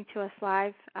listening to us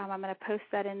live. I'm going to post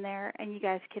that in there, and you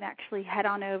guys can actually head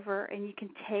on over and you can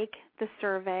take the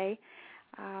survey.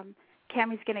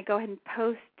 Cammie's going to go ahead and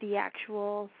post the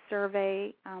actual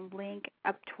survey link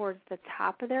up towards the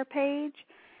top of their page.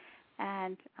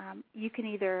 And you can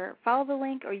either follow the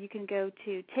link or you can go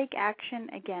to Take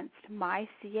Action Against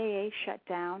MyCAA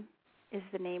Shutdown is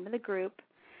the name of the group.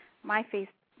 My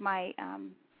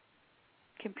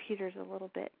computer's a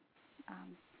little bit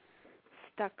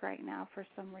stuck right now for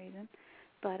some reason,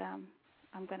 but I'm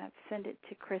going to send it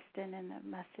to Kristen in a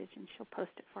message, and she'll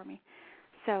post it for me.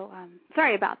 So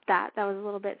sorry about that. That was a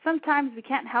little bit. Sometimes we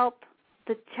can't help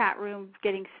the chat room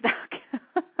getting stuck.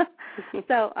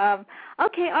 So,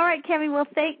 okay, all right, Cami. Well,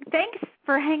 thanks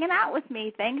for hanging out with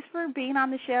me. Thanks for being on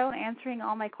the show and answering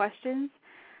all my questions.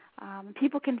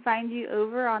 People can find you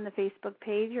over on the Facebook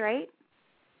page, right?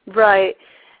 Right.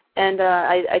 And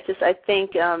I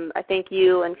thank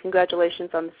you, and congratulations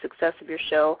on the success of your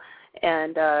show.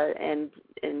 And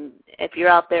if you're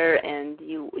out there and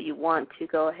you want to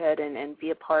go ahead and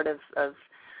be a part of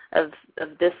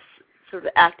this sort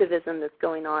of activism that's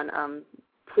going on,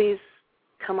 please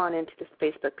come on into this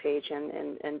Facebook page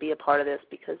and be a part of this,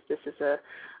 because this is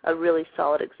a really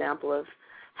solid example of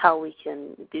how we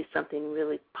can do something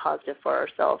really positive for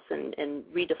ourselves and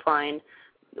redefine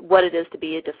what it is to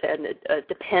be a dependent,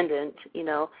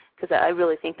 because I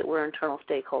really think that we're internal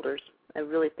stakeholders. I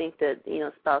really think that,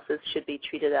 spouses should be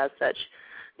treated as such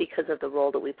because of the role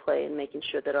that we play in making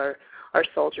sure that our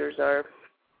soldiers are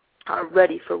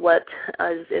ready for what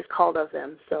is called of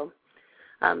them. So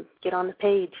get on the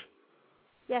page.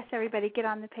 Yes, everybody, get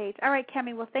on the page. All right,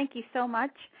 Cami, well, thank you so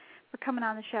much for coming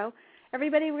on the show.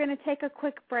 Everybody, we're going to take a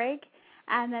quick break,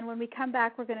 and then when we come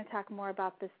back, we're going to talk more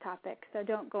about this topic. So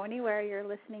don't go anywhere. You're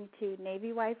listening to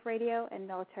Navy Wife Radio and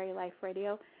Military Life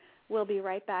Radio. We'll be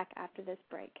right back after this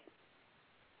break.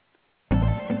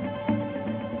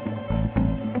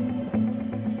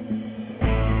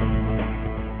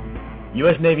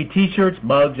 U.S. Navy T-shirts,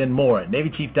 mugs, and more at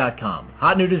NavyChief.com.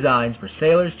 Hot new designs for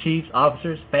sailors, chiefs,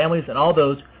 officers, families, and all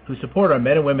those who support our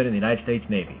men and women in the United States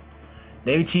Navy.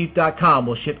 NavyChief.com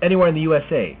will ship anywhere in the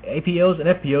USA, APOs and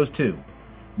FPOs too.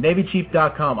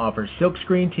 NavyChief.com offers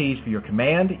silkscreen tees for your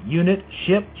command, unit,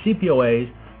 ship, CPOAs,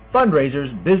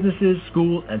 fundraisers, businesses,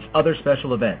 schools, and other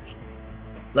special events.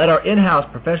 Let our in-house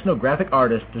professional graphic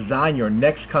artists design your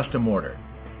next custom order.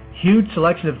 Huge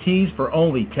selection of tees for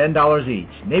only $10 each.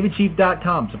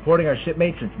 NavyChief.com, supporting our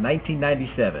shipmates since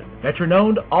 1997.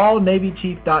 Veteran-owned, all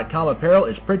NavyChief.com apparel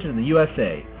is printed in the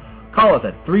USA. Call us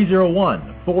at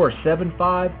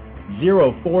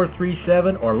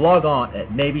 301-475-0437 or log on at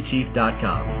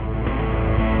NavyChief.com.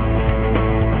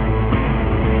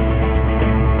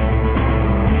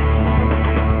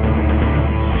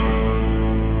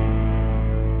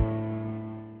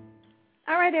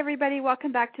 Everybody,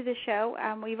 welcome back to the show.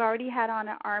 We've already had on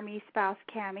an Army spouse,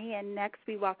 Cami, and next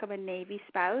we welcome a Navy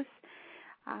spouse.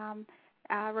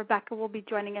 Rebecca will be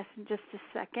joining us in just a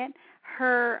second.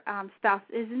 Her spouse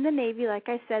is in the Navy. Like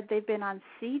I said, they've been on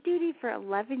sea duty for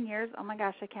 11 years. Oh, my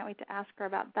gosh, I can't wait to ask her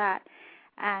about that.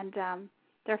 And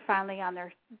they're finally on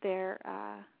their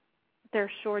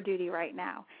shore duty right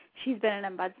now. She's been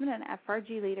an ombudsman and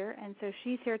FRG leader, and so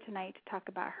she's here tonight to talk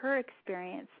about her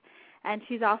experience. And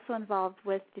she's also involved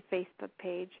with the Facebook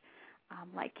page,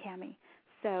 like Cami.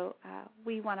 So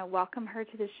we want to welcome her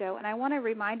to the show. And I want to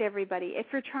remind everybody, if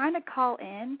you're trying to call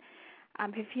in,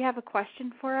 if you have a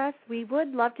question for us, we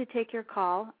would love to take your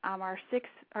call. Our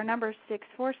number is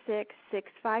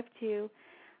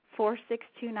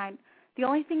 646-652-4629. The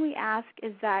only thing we ask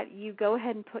is that you go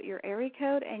ahead and put your area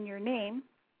code and your name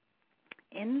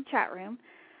in the chat room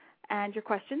and your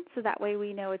question, so that way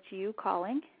we know it's you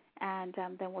calling. And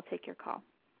then we'll take your call.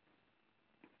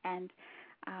 And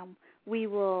we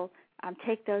will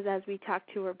take those as we talk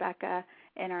to Rebecca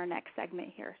in our next segment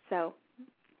here. So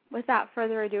without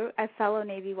further ado, a fellow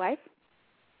Navy wife,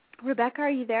 Rebecca,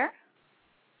 are you there?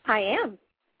 I am.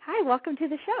 Hi, welcome to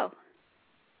the show.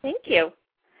 Thank you.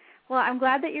 Well, I'm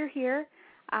glad that you're here.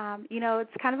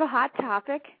 It's kind of a hot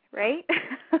topic, right?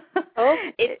 Oh,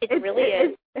 it really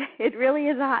is. It really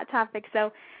is a hot topic.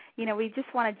 So, we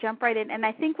just want to jump right in. And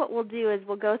I think what we'll do is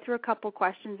we'll go through a couple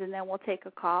questions and then we'll take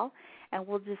a call and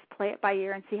we'll just play it by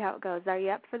ear and see how it goes. Are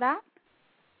you up for that?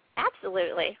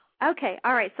 Absolutely. Okay.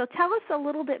 All right. So tell us a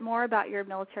little bit more about your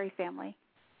military family.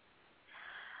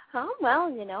 Oh,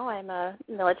 well, I'm a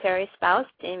military spouse,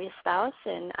 Navy spouse,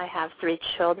 and I have 3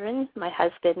 children. My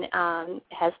husband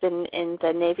has been in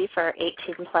the Navy for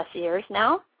 18-plus years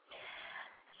now.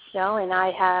 So, and I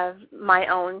have my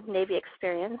own Navy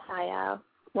experience. I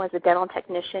was a dental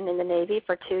technician in the Navy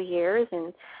for 2 years,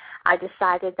 and I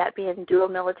decided that being dual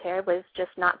military was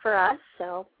just not for us,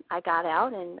 so I got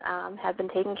out and have been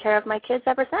taking care of my kids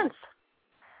ever since.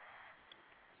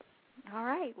 All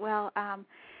right. Well,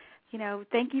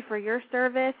 thank you for your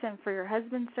service and for your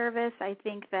husband's service. I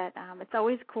think that it's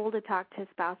always cool to talk to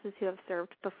spouses who have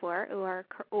served before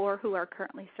or who are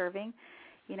currently serving.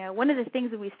 One of the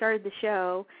things that we started the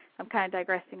show, I'm kind of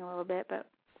digressing a little bit, but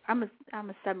I'm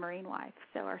a submarine wife,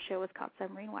 so our show was called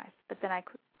Submarine Wife. But then I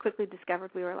quickly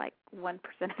discovered we were like 1%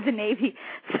 of the Navy,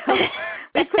 so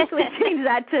we quickly changed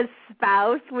that to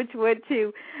spouse, which went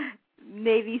to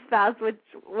Navy spouse, which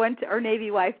went to, or Navy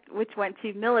wife, which went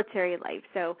to military life.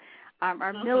 So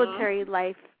our military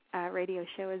life radio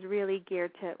show is really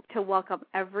geared to welcome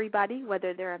everybody,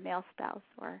 whether they're a male spouse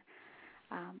or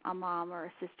a mom or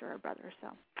a sister or brother. So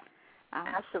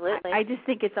absolutely. I just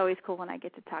think it's always cool when I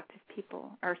get to talk to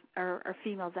people or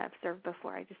females that have served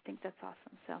before. I just think that's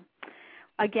awesome. So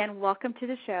again, welcome to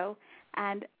the show.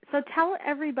 And so tell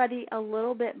everybody a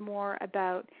little bit more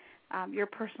about your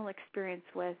personal experience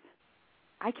with,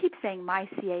 I keep saying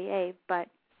MyCAA, but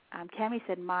Cammie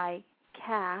said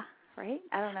MyCAA, right?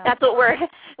 I don't know. That's what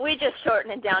we just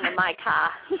shortened it down to MyCAA.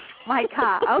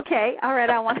 MyCAA. Okay. All right.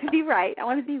 I want to be right. I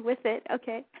want to be with it.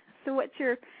 Okay. So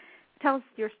tell us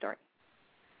your story.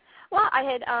 Well, I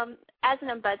had, as an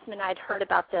ombudsman, I'd heard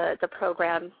about the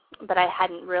program, but I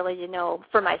hadn't really,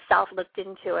 for myself looked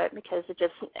into it because it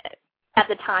just, at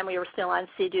the time we were still on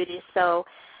sea duty, so,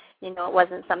 it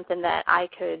wasn't something that I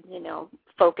could,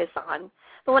 focus on.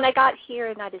 But when I got here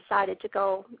and I decided to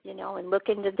go, and look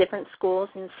into different schools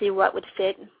and see what would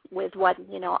fit with what,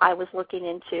 I was looking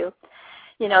into,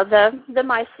 the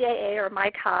MyCAA or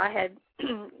MyCAA had,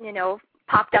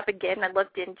 popped up again. I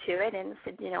looked into it and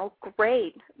said,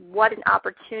 great, what an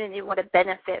opportunity, what a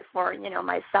benefit for,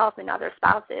 myself and other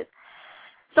spouses.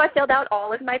 So I filled out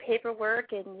all of my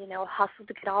paperwork and, hustled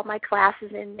to get all my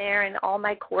classes in there and all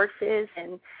my courses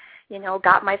and,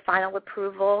 got my final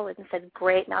approval and said,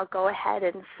 great, now go ahead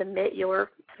and submit your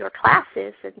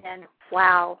classes. And then,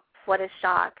 wow, what a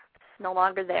shock. It's no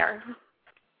longer there.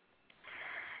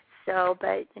 So,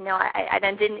 but, I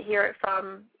then didn't hear it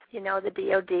from, the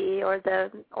DOD or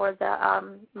the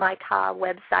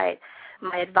MyCAA website.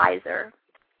 My advisor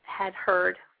had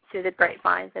heard through the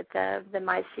grapevines that the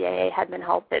MyCAA had been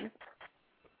halted.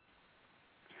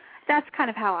 That's kind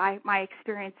of how my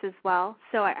experience as well.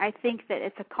 So I think that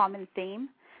it's a common theme.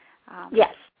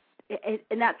 Yes.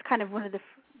 And that's kind of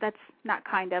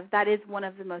that is one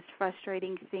of the most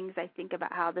frustrating things I think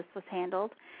about how this was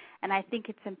handled. And I think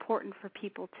it's important for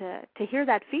people to hear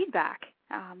that feedback.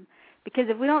 Because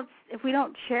if we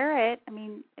don't share it, I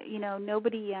mean,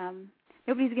 nobody's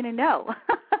going to know,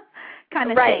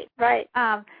 kind of right, thing.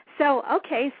 Right.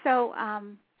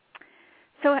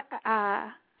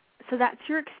 So that's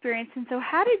your experience. And so,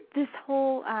 how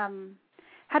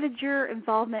did your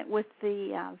involvement with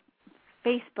the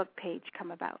Facebook page come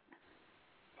about?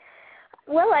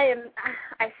 Well, I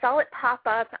saw it pop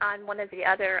up on one of the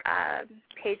other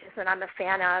pages that I'm a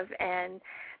fan of, and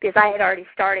because I had already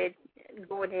started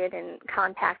going in and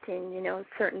contacting,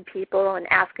 certain people and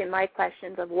asking my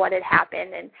questions of what had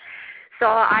happened. And so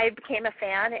I became a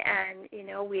fan and,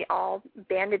 we all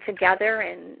banded together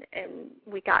and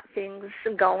we got things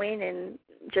going and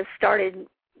just started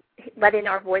letting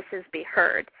our voices be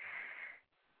heard.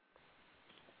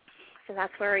 So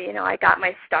that's where, I got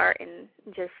my start and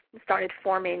just started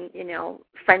forming,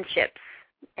 friendships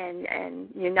and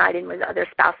uniting with other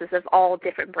spouses of all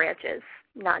different branches,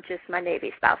 not just my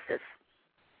Navy spouses.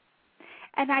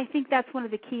 And I think that's one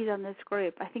of the keys on this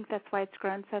group. I think that's why it's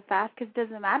grown so fast, because it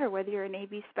doesn't matter whether you're a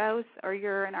Navy spouse or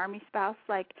you're an Army spouse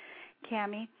like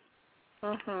Cammie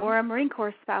or a Marine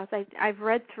Corps spouse. I've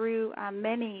read through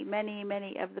many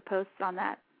of the posts on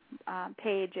that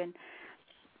page and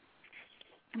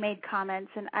made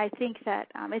comments, and I think that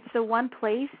it's the one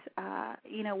place,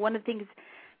 one of the things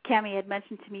Cammie had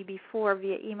mentioned to me before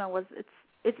via email was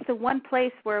it's the one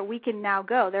place where we can now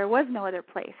go. There was no other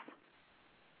place.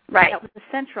 Right. That was a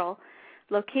central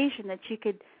location that you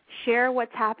could share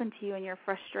what's happened to you and your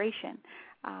frustration.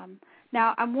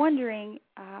 Now, I'm wondering,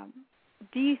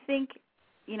 do you think,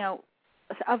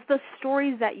 of the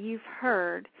stories that you've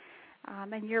heard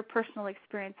and your personal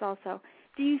experience also,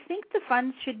 do you think the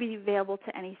funds should be available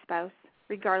to any spouse,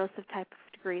 regardless of type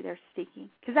of degree they're seeking?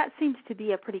 Because that seems to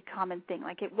be a pretty common thing.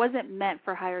 Like, it wasn't meant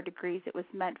for higher degrees. It was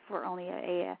meant for only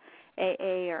a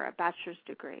AA or a bachelor's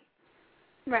degree.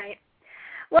 Right.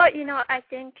 Well, I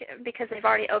think because they've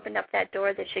already opened up that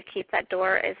door, they should keep that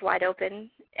door as wide open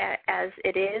as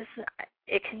it is.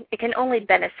 It can only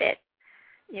benefit,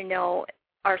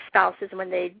 our spouses when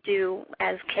they do,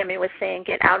 as Cammie was saying,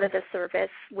 get out of the service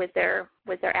with their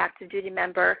active duty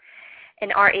member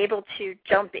and are able to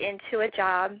jump into a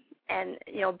job and,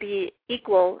 be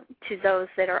equal to those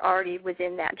that are already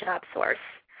within that job source.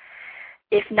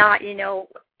 if not,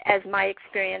 as my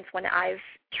experience when I've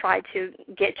tried to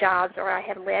get jobs or I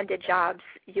have landed jobs,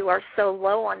 you are so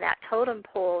low on that totem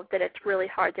pole that it's really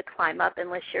hard to climb up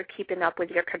unless you're keeping up with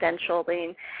your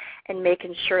credentialing and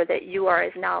making sure that you are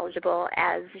as knowledgeable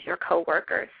as your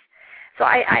coworkers. So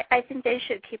I think they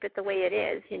should keep it the way it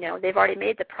is. They've already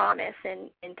made the promise, and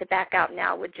to back out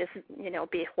now would just,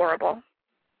 be horrible.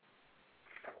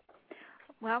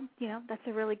 Well, that's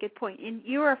a really good point. And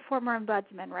you are a former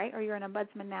ombudsman, right? Or you're an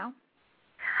ombudsman now?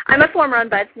 I'm a former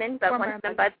ombudsman, but once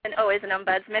an ombudsman, always an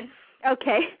ombudsman.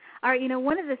 Okay. All right.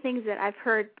 One of the things that I've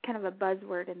heard kind of a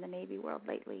buzzword in the Navy world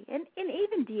lately, and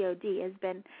even DOD, has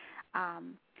been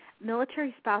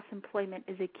military spouse employment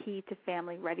is a key to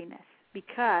family readiness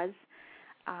because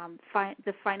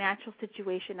the financial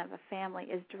situation of a family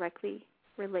is directly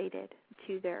related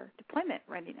to their deployment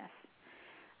readiness.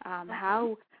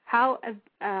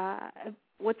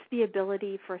 What's the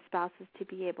ability for spouses to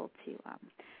be able to,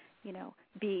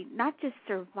 be not just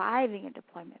surviving a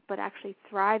deployment, but actually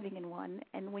thriving in one?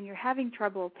 And when you're having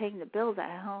trouble paying the bills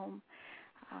at home,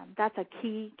 that's a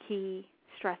key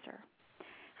stressor.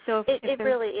 So it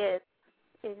really is.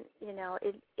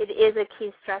 It is a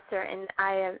key stressor, and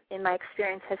I, in my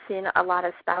experience, have seen a lot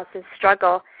of spouses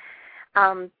struggle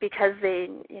because they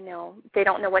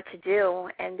don't know what to do,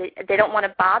 and they don't want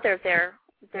to bother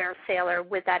their sailor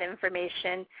with that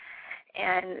information,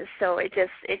 and so it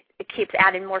keeps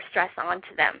adding more stress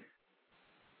onto them.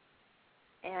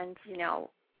 And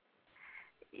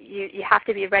you have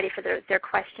to be ready for their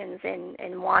questions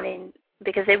and wanting,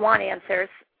 because they want answers,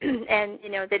 and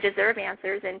they deserve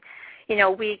answers. And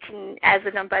we can, as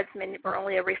an ombudsman, we're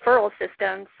only a referral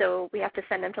system, so we have to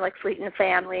send them to like Fleet and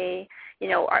Family,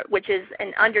 which is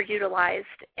an underutilized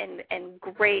and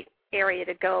great area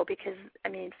to go, because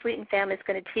Fleet and Family is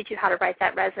going to teach you how to write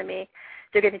that resume.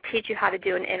 They're going to teach you how to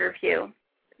do an interview.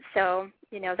 So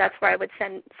that's where I would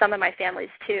send some of my families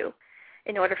to,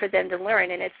 in order for them to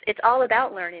learn. And it's all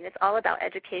about learning. It's all about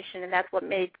education, and that's what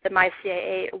made the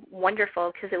MyCAA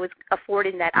wonderful, because it was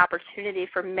affording that opportunity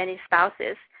for many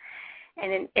spouses.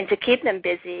 And to keep them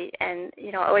busy, and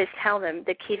I always tell them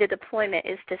the key to deployment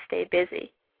is to stay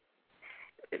busy.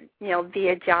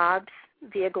 Via jobs,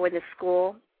 via going to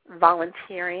school,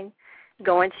 volunteering,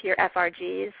 going to your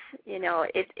FRGs.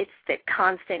 It's the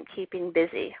constant keeping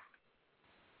busy.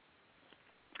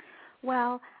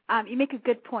 Well, you make a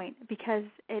good point, because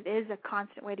it is a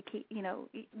constant way to keep.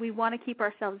 We want to keep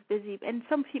ourselves busy, and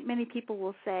many people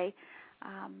will say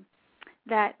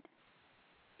that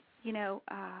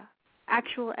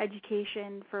actual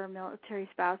education for military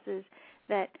spouses,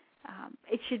 that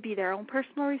it should be their own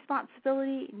personal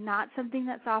responsibility, not something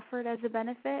that's offered as a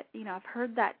benefit. I've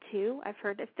heard that too. I've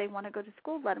heard if they want to go to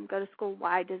school, let them go to school.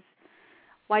 Why do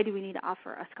we need to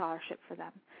offer a scholarship for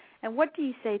them? And what do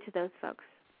you say to those folks?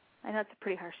 I know it's a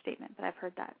pretty harsh statement, but I've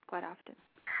heard that quite often.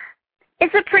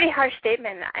 It's a pretty harsh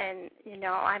statement, and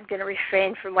I'm going to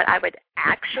refrain from what I would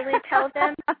actually tell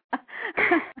them.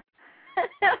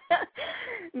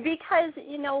 Because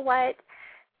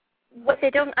what they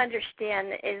don't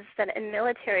understand is that a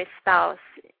military spouse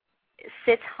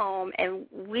sits home, and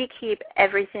we keep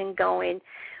everything going.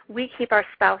 We keep our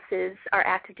spouses, our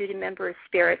active duty members'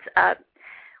 spirits up.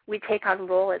 We take on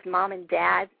role as mom and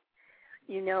dad.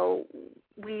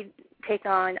 We take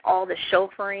on all the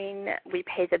chauffeuring. We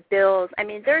pay the bills.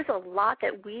 There's a lot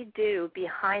that we do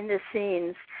behind the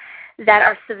scenes that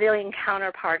our civilian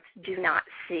counterparts do not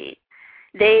see.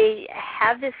 They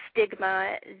have this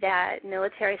stigma that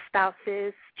military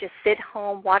spouses just sit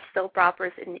home, watch soap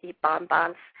operas, and eat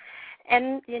bonbons,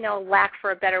 and, lack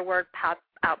for a better word, pop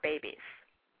out babies.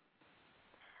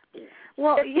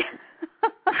 Well, it's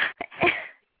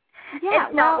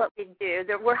not what we do.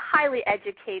 We're highly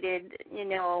educated,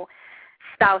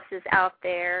 spouses out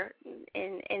there,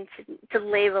 and to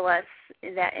label us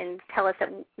that and tell us that,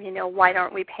 why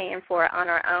aren't we paying for it on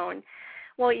our own?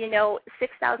 Well,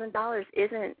 $6,000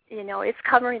 isn't, it's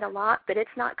covering a lot, but it's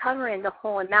not covering the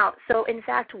whole amount. So, in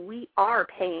fact, we are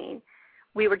paying.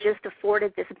 We were just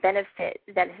afforded this benefit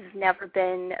that has never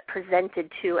been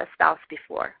presented to a spouse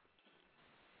before.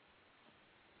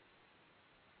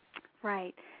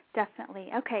 Right,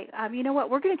 definitely. Okay, you know what?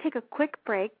 We're going to take a quick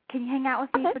break. Can you hang out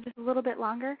with me for just a little bit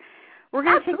longer? We're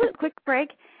going to take a quick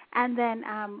break, and then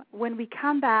when we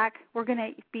come back, we're going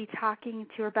to be talking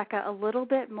to Rebecca a little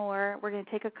bit more. We're going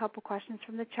to take a couple questions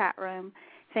from the chat room.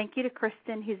 Thank you to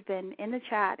Kristen, who's been in the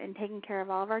chat and taking care of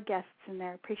all of our guests in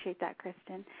there. Appreciate that,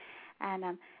 Kristen.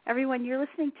 And everyone, you're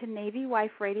listening to Navy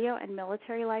Wife Radio and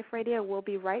Military Life Radio. We'll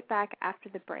be right back after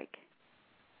the break.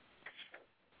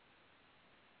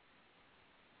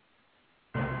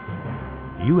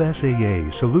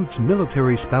 USAA salutes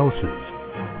military spouses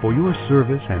for your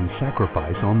service and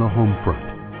sacrifice on the home front.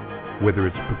 Whether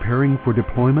it's preparing for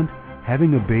deployment,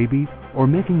 having a baby, or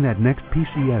making that next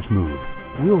PCS move,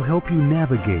 we'll help you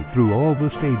navigate through all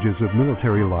the stages of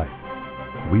military life.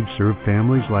 We've served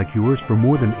families like yours for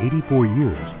more than 84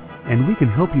 years, and we can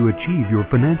help you achieve your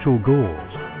financial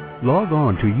goals. Log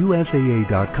on to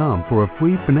USAA.com for a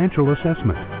free financial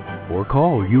assessment, or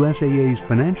call USAA's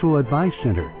Financial Advice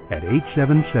Center at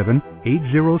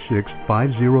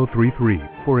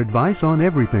 877-806-5033 for advice on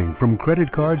everything from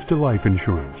credit cards to life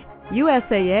insurance.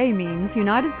 USAA means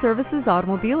United Services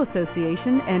Automobile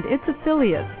Association and its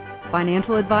affiliates.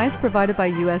 Financial advice provided by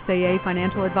USAA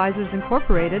Financial Advisors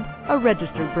Incorporated, a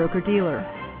registered broker-dealer.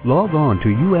 Log on to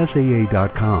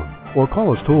USAA.com or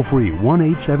call us toll-free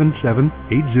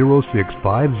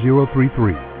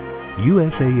 1-877-806-5033.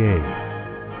 USAA.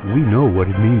 We know what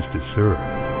it means to serve.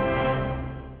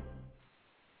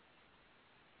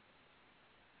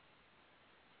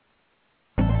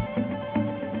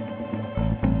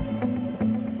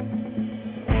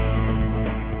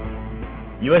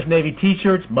 U.S. Navy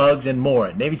T-shirts, mugs, and more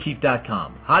at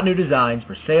NavyChief.com. Hot new designs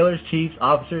for sailors, chiefs,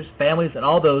 officers, families, and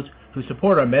all those who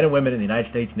support our men and women in the United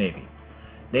States Navy.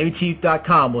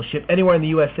 NavyChief.com will ship anywhere in the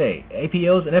USA,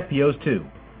 APOs and FPOs too.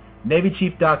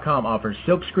 NavyChief.com offers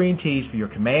silkscreen tees for your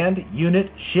command,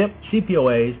 unit, ship,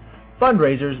 CPOAs,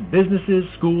 fundraisers, businesses,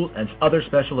 schools, and other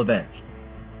special events.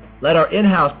 Let our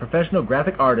in-house professional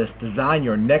graphic artists design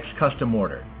your next custom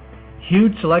order.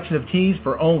 Huge selection of tees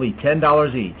for only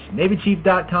 $10 each.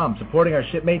 NavyChief.com, supporting our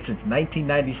shipmates since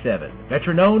 1997.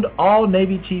 Veteran-owned, all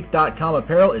NavyChief.com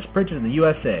apparel is printed in the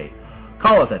USA.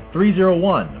 Call us at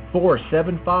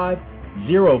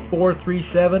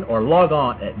 301-475-0437 or log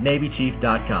on at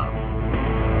NavyChief.com.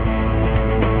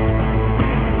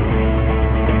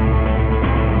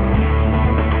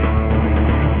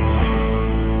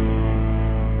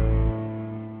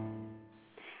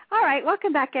 All right,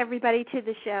 welcome back, everybody, to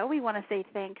the show. We want to say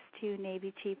thanks to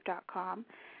NavyChief.com,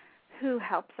 who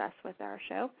helps us with our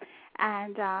show,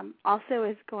 and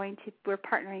also we're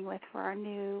partnering with for our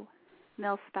new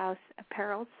MilSpouse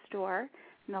apparel store,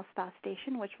 MilSpouse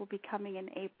Station, which will be coming in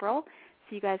April.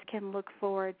 So you guys can look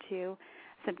forward to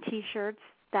some T-shirts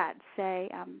that say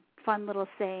fun little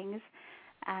sayings,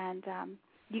 and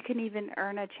you can even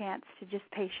earn a chance to just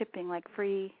pay shipping, like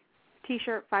free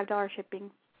T-shirt, $5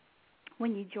 shipping,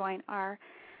 when you join our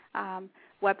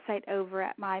website over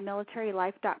at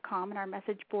mymilitarylife.com and our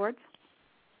message boards.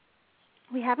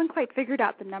 We haven't quite figured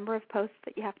out the number of posts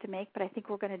that you have to make, but I think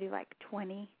we're going to do like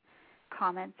 20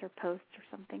 comments or posts or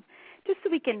something, just so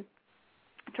we can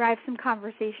drive some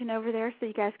conversation over there, so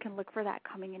you guys can look for that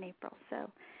coming in April. So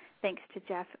thanks to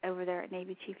Jeff over there at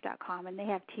NavyChief.com, and they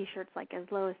have T-shirts like as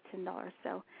low as $10.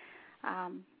 So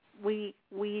we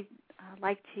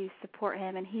like to support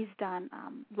him, and he's done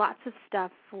lots of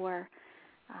stuff for,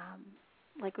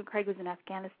 like when Craig was in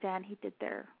Afghanistan, he did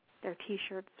their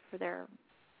T-shirts for their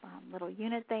little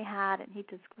unit they had, and he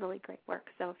does really great work.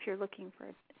 So if you're looking for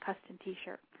a custom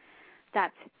T-shirt,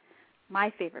 that's my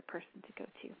favorite person to go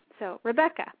to. So,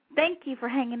 Rebecca, thank you for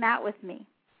hanging out with me.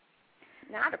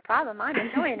 Not a problem. I'm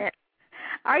enjoying it.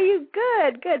 Are you?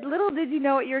 Good, good. Little did you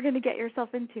know what you were going to get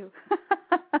yourself into.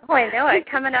 Oh, I know it.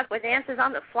 Coming up with answers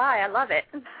on the fly. I love it.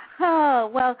 Oh,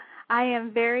 well, I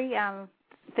am very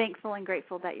thankful and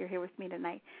grateful that you're here with me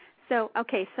tonight. So,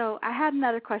 okay, so I had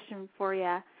another question for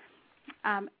you.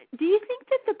 Do you think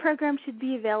that the program should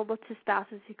be available to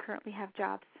spouses who currently have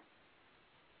jobs?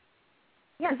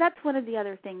 Because that's one of the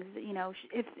other things that, you know,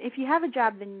 if you have a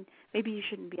job, then maybe you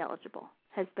shouldn't be eligible,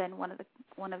 has been one of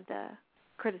the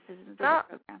criticisms of the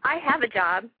program. I have a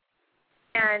job,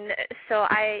 and so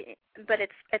but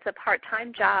it's a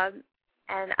part-time job,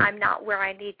 and I'm not where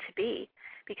I need to be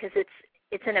because it's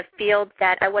in a field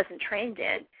that I wasn't trained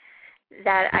in,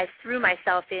 that I threw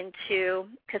myself into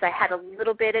because I had a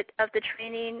little bit of the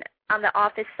training on the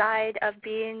office side of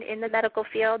being in the medical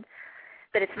field,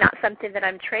 but it's not something that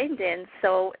I'm trained in.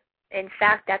 So, in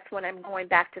fact, that's what I'm going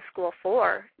back to school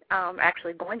for,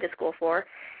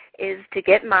 is to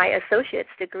get my associate's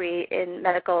degree in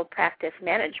medical practice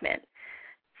management.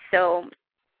 So,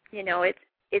 you know,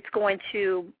 it's going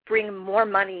to bring more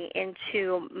money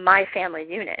into my family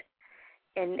unit.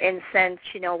 In sense,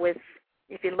 you know, if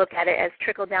you look at it as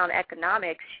trickle-down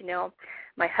economics, you know,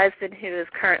 my husband, who is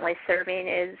currently serving,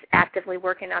 is actively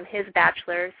working on his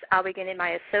bachelor's. I'll be getting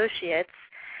my associate's.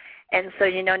 And so,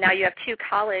 you know, now you have two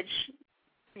college,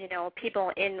 you know,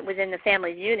 people within the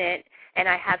family unit, and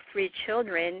I have 3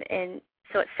 children, and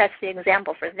so it sets the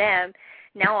example for them.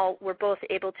 Now we're both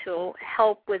able to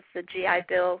help with the GI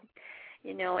Bill,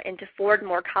 and to afford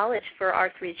more college for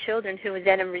our 3 children, who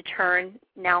then in return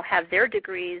now have their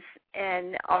degrees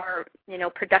and are,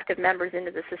 productive members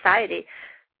into the society.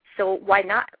 So why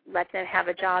not let them have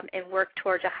a job and work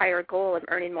towards a higher goal of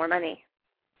earning more money?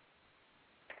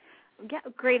 Yeah,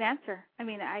 great answer. I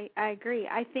mean, I agree.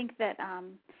 I think that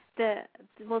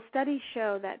studies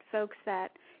show that folks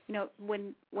that,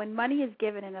 when money is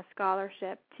given in a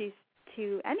scholarship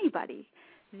to anybody,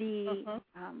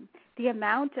 the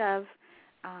amount of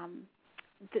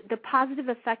the positive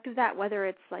effect of that, whether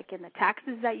it's like in the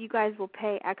taxes that you guys will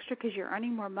pay extra because you're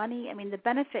earning more money, I mean, the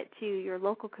benefit to your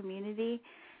local community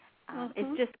is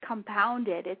just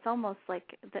compounded. It's almost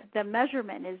like the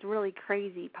measurement is really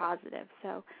crazy positive.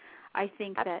 So I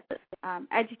think that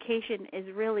education is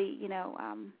really,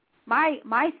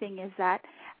 my thing is that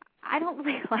I don't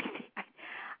really like it.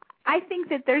 I think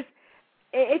that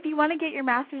if you want to get your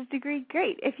master's degree,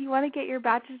 great. If you want to get your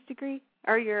bachelor's degree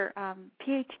or your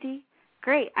PhD,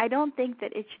 great. I don't think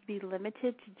that it should be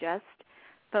limited to just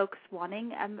folks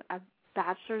wanting a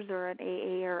bachelor's or an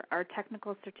AA or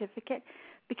technical certificate,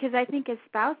 because I think as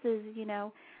spouses,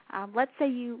 let's say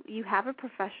you have a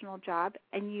professional job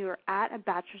and you're at a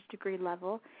bachelor's degree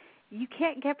level, you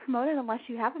can't get promoted unless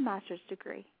you have a master's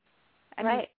degree. I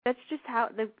mean, that's just how,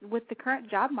 with the current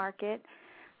job market,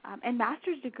 and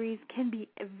master's degrees can be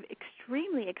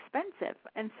extremely expensive.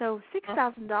 And so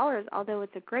 $6,000, although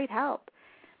it's a great help,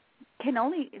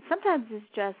 sometimes is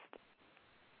just,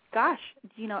 a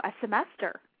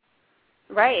semester.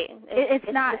 Right.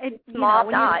 It's not a small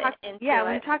dot. When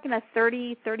you're talking a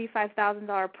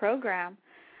 $30,000-$35,000 program,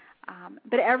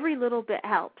 but every little bit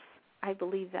helps. I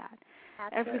believe that.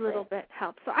 Absolutely. Every little bit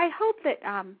helps. So I hope that,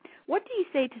 what do you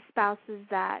say to spouses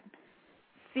that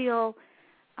feel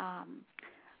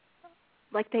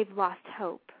like they've lost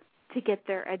hope to get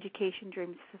their education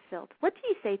dreams fulfilled? What do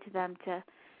you say to them to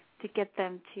get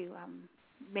them to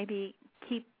maybe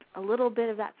keep a little bit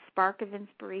of that spark of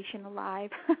inspiration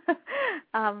alive?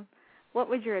 What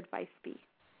would your advice be?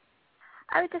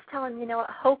 I would just tell them,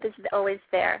 hope is always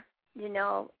there.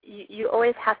 You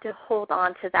always have to hold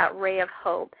on to that ray of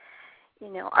hope.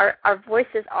 Our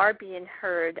voices are being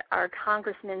heard. Our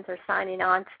congressmen are signing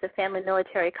on to the Family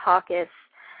Military Caucus.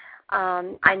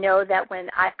 I know that when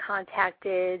I've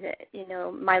contacted,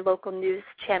 my local news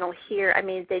channel here, I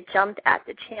mean, they jumped at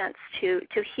the chance to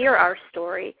hear our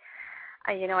story.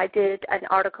 I did an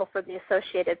article for the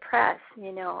Associated Press.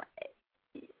 You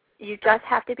just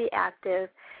have to be active.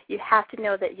 You have to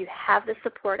know that you have the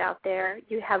support out there.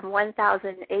 You have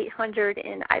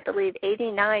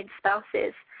 1,889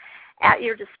 spouses at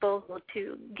your disposal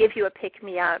to give you a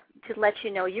pick-me-up, to let you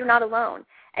know you're not alone.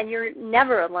 And you're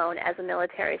never alone as a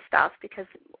military spouse, because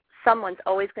someone's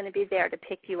always going to be there to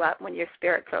pick you up when your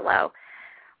spirits are low.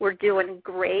 We're doing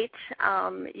great.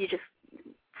 You just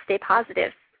stay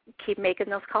positive. Keep making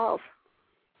those calls.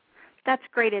 That's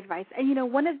great advice.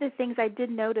 And, one of the things I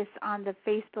did notice on the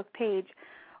Facebook page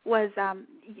was that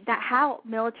how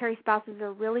military spouses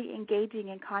are really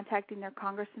engaging and contacting their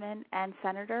congressmen and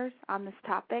senators on this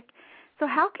topic. So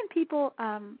how can people,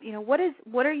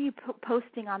 what are you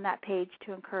posting on that page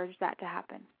to encourage that to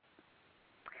happen?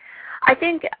 I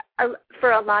think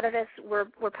for a lot of us, we're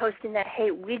posting that, hey,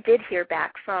 we did hear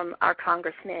back from our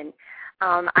congressmen.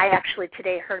 I actually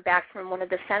today heard back from one of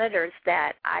the senators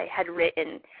that I had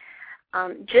written.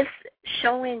 Just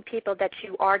showing people that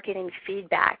you are getting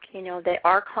feedback. They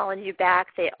are calling you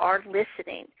back. They are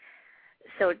listening.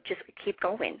 So just keep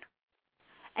going.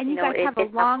 And you guys have a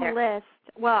long list.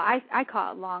 Well, I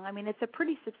call it long. I mean, it's a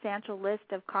pretty substantial list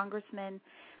of congressmen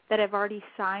that have already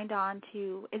signed on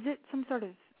to, is it some sort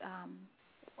of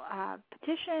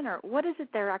petition, or what is it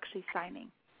they're actually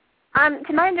signing?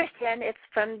 To my understanding, it's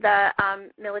from the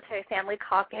Military Family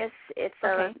Caucus. It's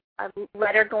a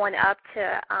letter going up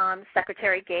to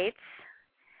Secretary Gates.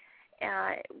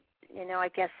 I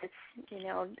guess it's,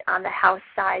 on the House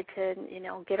side to,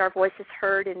 get our voices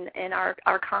heard, and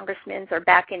our congressmen are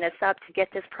backing us up to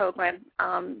get this program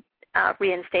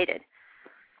reinstated.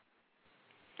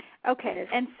 Okay,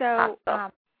 and so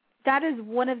that is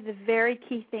one of the very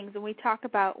key things when we talk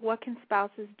about what can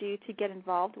spouses do to get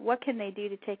involved, what can they do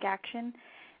to take action.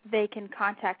 They can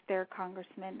contact their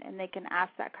congressman, and they can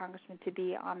ask that congressman to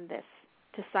be on this,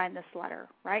 to sign this letter,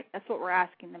 right? That's what we're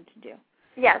asking them to do.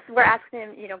 Yes, we're asking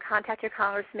them, contact your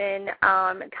congressman,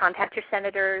 contact your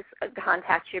senators,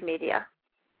 contact your media.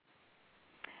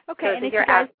 Okay, so and if you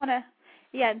guys want to,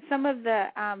 and some of the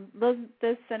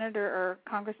those senator or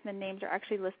congressman names are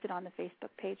actually listed on the Facebook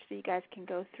page, so you guys can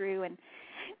go through and,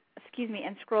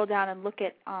 and scroll down and look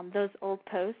at those old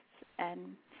posts and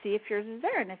see if yours is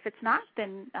there. And if it's not,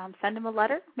 then send them a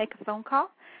letter, make a phone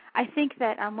call. I think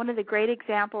that one of the great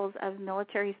examples of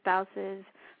military spouses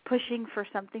pushing for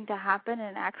something to happen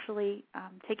and actually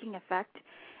taking effect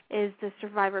is the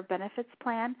Survivor Benefits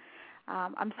Plan.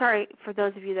 I'm sorry for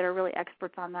those of you that are really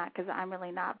experts on that, because I'm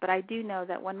really not, but I do know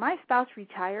that when my spouse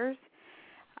retires,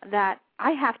 that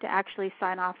I have to actually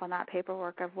sign off on that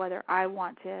paperwork of whether I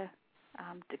want to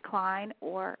decline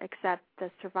or accept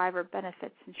the Survivor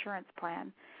Benefits Insurance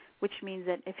Plan, which means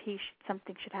that if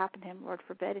something should happen to him, Lord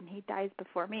forbid, and he dies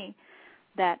before me,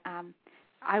 that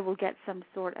I will get some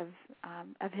sort of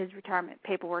his retirement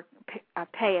paperwork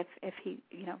pay if he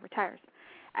retires.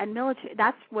 And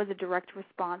that was a direct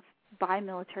response by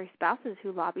military spouses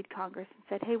who lobbied Congress and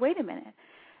said, hey, wait a minute.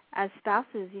 As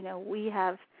spouses, we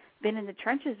have been in the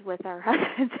trenches with our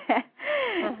husbands.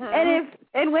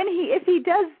 And when if he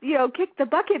does, kick the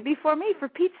bucket before me, for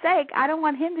Pete's sake, I don't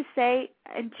want him to say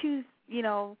and choose,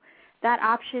 that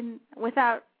option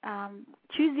without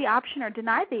choose the option or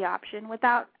deny the option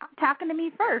without talking to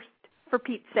me first, for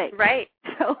Pete's sake. Right.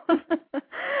 So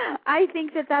I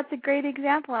think that that's a great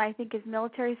example, and I think as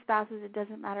military spouses, it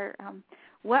doesn't matter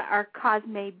what our cause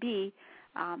may be,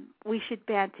 we should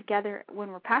band together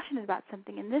when we're passionate about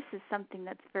something, and this is something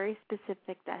that's very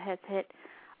specific that has hit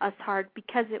us hard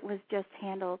because it was just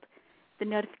handled, the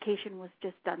notification was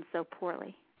just done so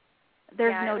poorly.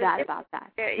 There's no doubt about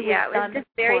that. It was just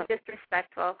very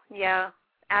disrespectful. Yeah,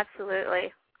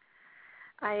 absolutely.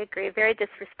 I agree. Very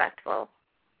disrespectful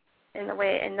in the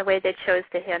way they chose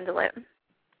to handle it.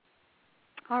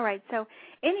 All right. So,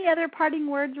 any other parting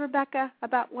words, Rebecca,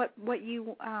 about what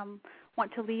you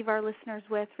want to leave our listeners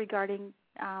with regarding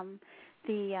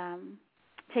the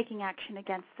taking action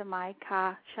against the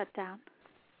MyCAA shutdown?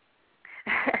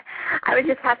 I would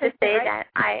just have to say that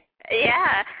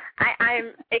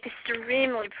I'm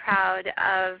extremely proud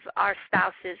of our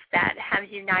spouses that have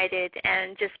united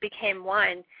and just became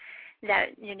one. That,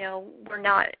 we're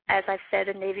not, as I've said,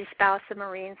 a Navy spouse, a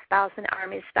Marine spouse, an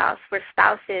Army spouse. We're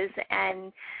spouses,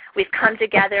 and we've come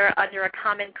together under a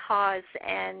common cause,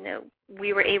 and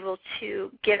we were able to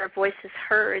get our voices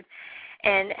heard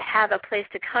and have a place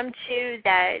to come to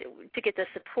get the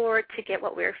support, to get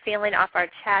what we were feeling off our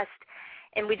chest,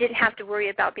 and we didn't have to worry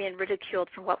about being ridiculed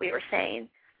for what we were saying.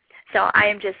 So I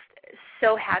am just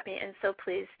so happy and so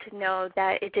pleased to know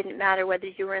that it didn't matter whether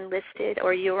you were enlisted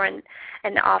or you were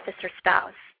an officer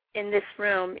spouse. In this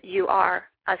room, you are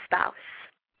a spouse.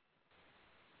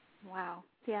 Wow.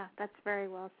 Yeah, that's very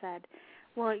well said.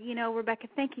 Well, Rebecca,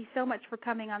 thank you so much for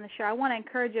coming on the show. I want to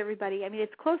encourage everybody. I mean,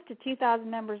 it's close to 2,000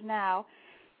 members now.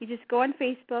 You just go on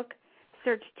Facebook,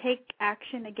 search Take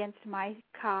Action Against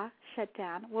MyCAA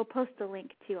Shutdown. We'll post the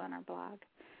link, too, on our blog.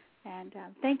 And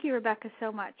thank you, Rebecca,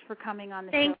 so much for coming on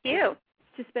the show. Thank you.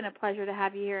 It's just been a pleasure to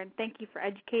have you here, and thank you for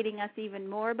educating us even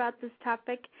more about this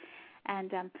topic.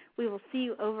 And we will see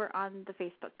you over on the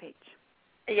Facebook page.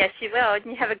 Yes, you will. And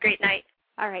you have a great night.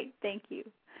 All right. Thank you.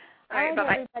 All right,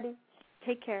 bye-bye. Everybody.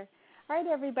 Take care. All right,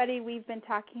 everybody. We've been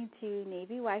talking to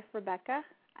Navy wife Rebecca,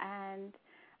 and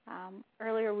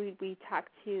earlier we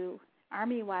talked to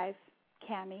Army wife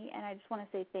Cammie, and I just want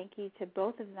to say thank you to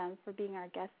both of them for being our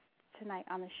guests tonight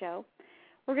on the show.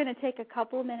 We're going to take a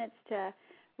couple of minutes to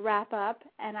wrap up,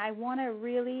 and I want to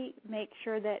really make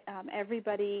sure that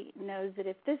everybody knows that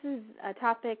if this is a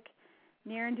topic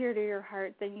near and dear to your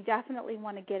heart, then you definitely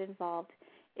want to get involved.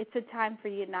 It's a time for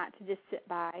you not to just sit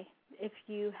by. If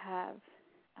you have,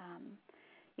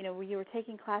 where you were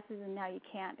taking classes and now you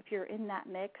can't, if you're in that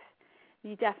mix,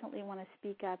 you definitely want to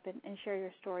speak up and share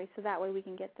your story so that way we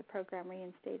can get the program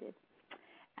reinstated.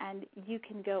 And you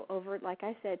can go over, like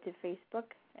I said, to Facebook,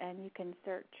 and you can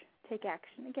search Take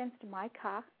Action Against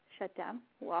MyCAA Shutdown.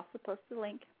 We'll also post the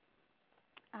link.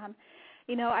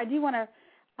 I do want to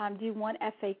do one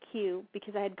FAQ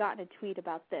because I had gotten a tweet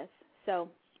about this. So,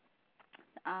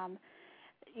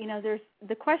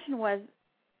 the question was,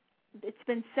 it's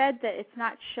been said that it's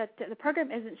not the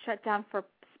program isn't shut down for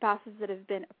spouses that have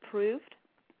been approved.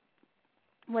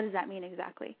 What does that mean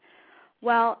exactly?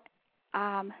 Well,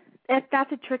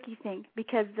 that's a tricky thing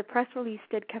because the press release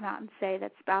did come out and say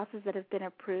that spouses that have been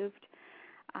approved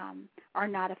are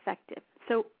not affected.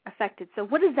 So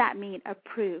what does that mean,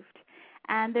 approved?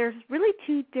 And there's really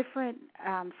two different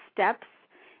steps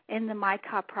in the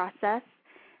MyCAA process.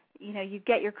 You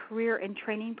get your career and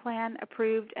training plan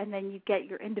approved, and then you get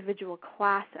your individual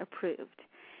class approved.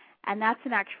 And that's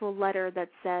an actual letter that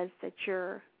says that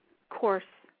your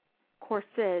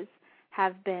courses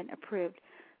have been approved.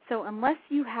 So unless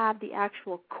you have the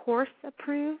actual course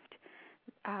approved,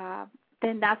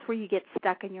 then that's where you get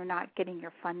stuck and you're not getting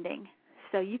your funding.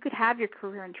 So you could have your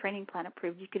career and training plan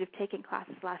approved. You could have taken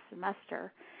classes last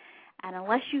semester. And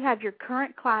unless you have your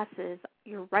current classes,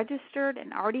 you're registered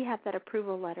and already have that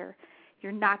approval letter,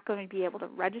 you're not going to be able to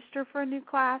register for a new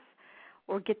class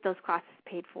or get those classes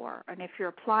paid for. And if you're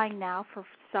applying now for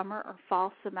summer or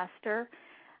fall semester,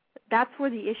 that's where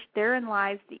the issue, therein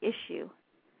lies the issue,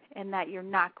 in that you're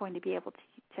not going to be able to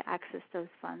access those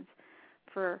funds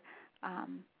for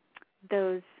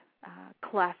those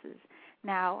classes.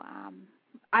 Now,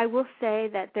 I will say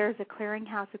that there's a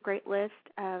clearinghouse, a great list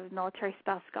of military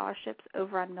spouse scholarships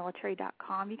over on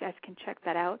military.com. You guys can check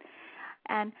that out.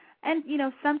 And you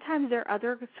know, sometimes there are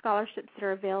other scholarships that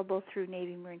are available through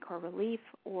Navy Marine Corps Relief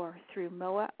or through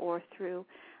MOA or through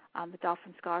the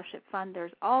Dolphin Scholarship Fund.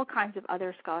 There's all kinds of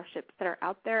other scholarships that are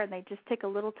out there, and they just take a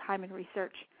little time and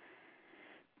research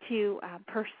to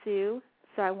pursue.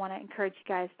 So I want to encourage you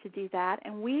guys to do that.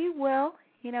 And we will,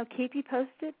 you know, keep you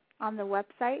posted on the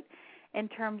website in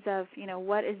terms of, you know,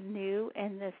 what is new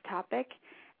in this topic.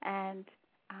 And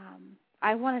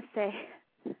I want to say,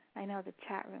 I know the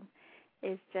chat room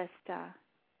is just,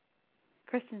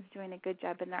 Kristen's doing a good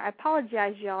job in there. I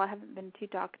apologize, y'all. I haven't been too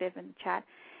talkative in the chat.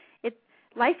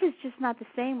 Life is just not the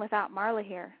same without Marla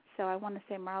here. So I want to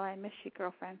say, Marla, I miss you,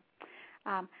 girlfriend.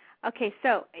 Okay,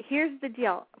 so here's the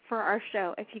deal for our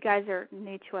show. If you guys are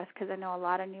new to us, because I know a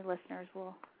lot of new listeners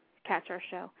will catch our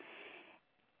show,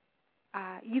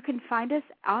 you can find us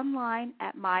online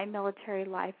at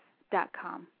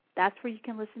mymilitarylife.com. That's where you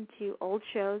can listen to old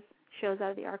shows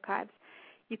out of the archives.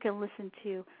 You can listen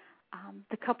to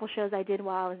the couple shows I did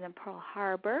while I was in Pearl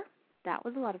Harbor. That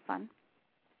was a lot of fun.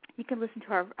 You can listen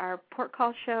to our port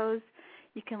call shows.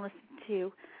 You can listen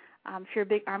to, if you're a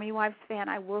big Army Wives fan,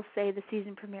 I will say the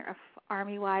season premiere of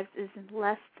Army Wives is in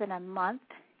less than a month.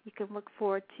 You can look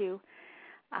forward to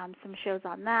some shows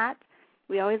on that.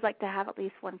 We always like to have at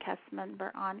least one cast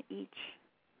member on each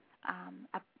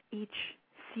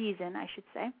season, I should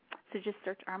say. So just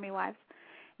search Army Wives.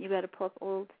 You'll be able to pull up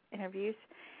old interviews.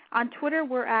 On Twitter,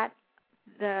 we're at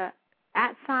the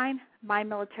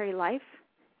 @MyMilitaryLife.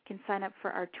 You can sign up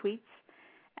for our tweets,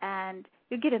 and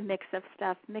you'll get a mix of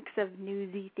stuff, mix of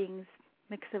newsy things,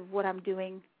 mix of what I'm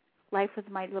doing, life with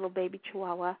my little baby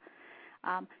Chihuahua.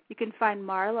 You can find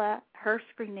Marla. Her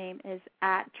screen name is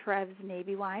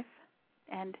 @TrevsNavyWife,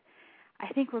 and I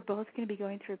think we're both going to be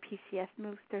going through a PCS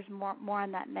move. There's more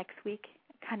on that next week.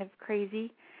 Kind of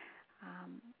crazy.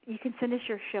 You can send us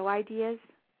your show ideas,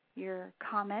 your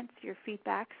comments, your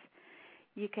feedbacks.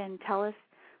 You can tell us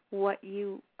who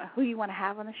you want to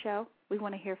have on the show. We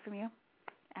want to hear from you.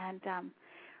 And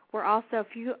we're also,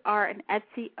 if you are an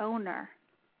Etsy owner,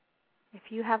 if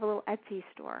you have a little Etsy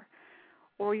store,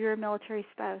 or you're a military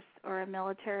spouse or a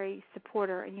military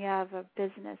supporter and you have a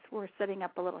business, we're setting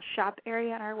up a little shop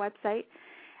area on our website.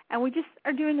 And we just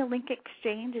are doing a link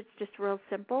exchange. It's just real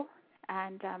simple.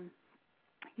 And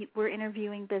we're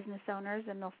interviewing business owners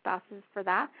and their spouses for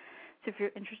that. So if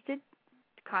you're interested,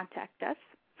 contact us.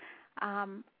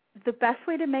 The best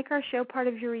way to make our show part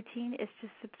of your routine is to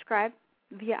subscribe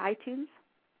via iTunes.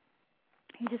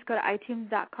 You just go to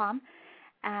iTunes.com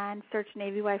and search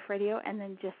Navy Wife Radio and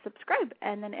then just subscribe.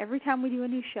 And then every time we do a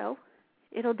new show,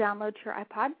 it'll download to your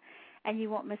iPod and you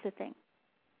won't miss a thing.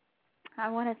 I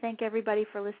want to thank everybody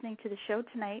for listening to the show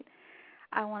tonight.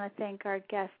 I want to thank our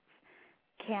guests,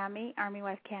 Cammie, Army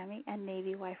Wife Cammie, and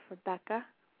Navy Wife Rebecca,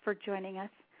 for joining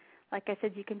us. Like I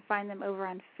said, you can find them over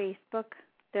on Facebook.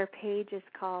 Their page is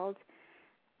called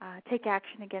Take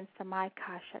Action Against the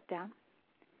MyCAA Shutdown.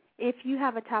 If you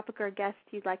have a topic or a guest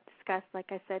you'd like to discuss, like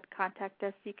I said, contact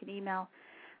us. You can email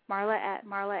Marla at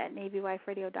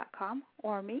NavyWifeRadio.com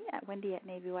or me at Wendy at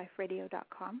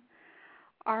NavyWifeRadio.com.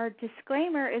 Our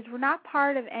disclaimer is we're not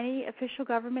part of any official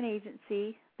government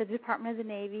agency, the Department of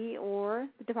the Navy, or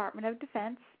the Department of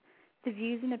Defense. The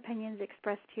views and opinions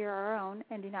expressed here are our own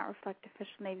and do not reflect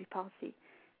official Navy policy.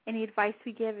 Any advice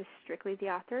we give is strictly the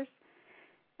author's.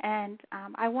 And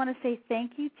I want to say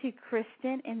thank you to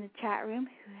Kristen in the chat room,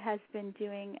 who has been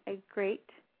doing a great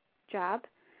job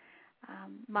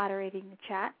moderating the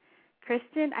chat.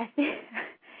 Kristen, I think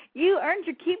you earned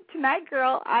your keep tonight,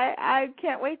 girl. I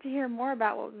can't wait to hear more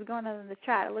about what was going on in the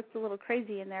chat. It looked a little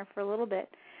crazy in there for a little bit.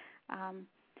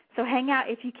 So hang out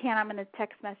if you can. I'm going to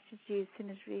text message you as soon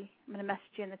as I'm going to message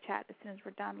you in the chat as soon as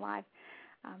we're done live.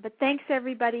 But thanks,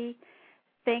 everybody.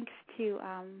 Thanks to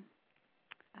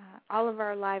all of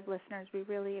our live listeners. We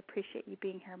really appreciate you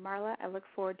being here. Marla, I look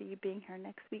forward to you being here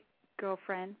next week,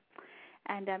 girlfriend.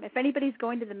 And if anybody's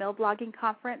going to the Mill Blogging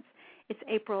Conference, it's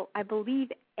April, I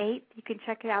believe, 8th. You can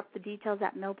check it out, the details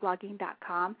at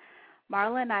millblogging.com.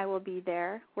 Marla and I will be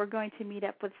there. We're going to meet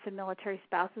up with some military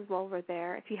spouses while we're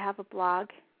there. If you have a blog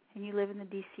and you live in the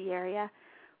D.C. area,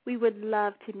 we would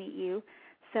love to meet you.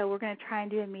 So we're going to try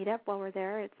and do a meetup while we're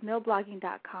there. It's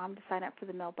millblogging.com to sign up for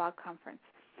the Millblog Conference.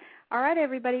 All right,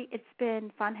 everybody, it's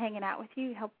been fun hanging out with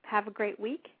you. Have a great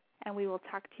week, and we will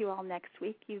talk to you all next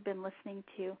week. You've been listening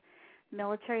to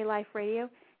Military Life Radio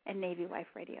and Navy Wife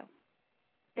Radio.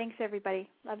 Thanks, everybody.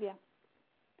 Love you.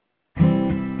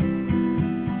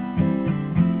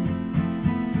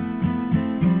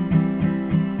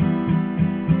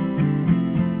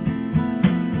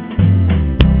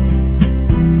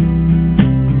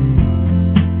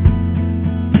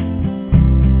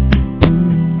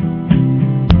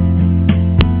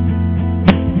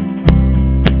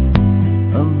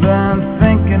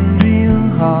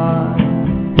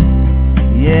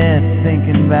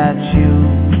 Thinking about you,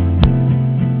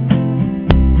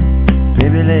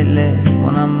 baby, lately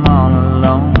when I'm all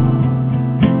alone,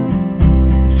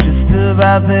 it's just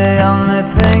about the only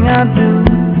thing I do.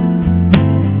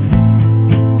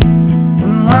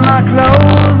 And when I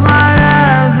close my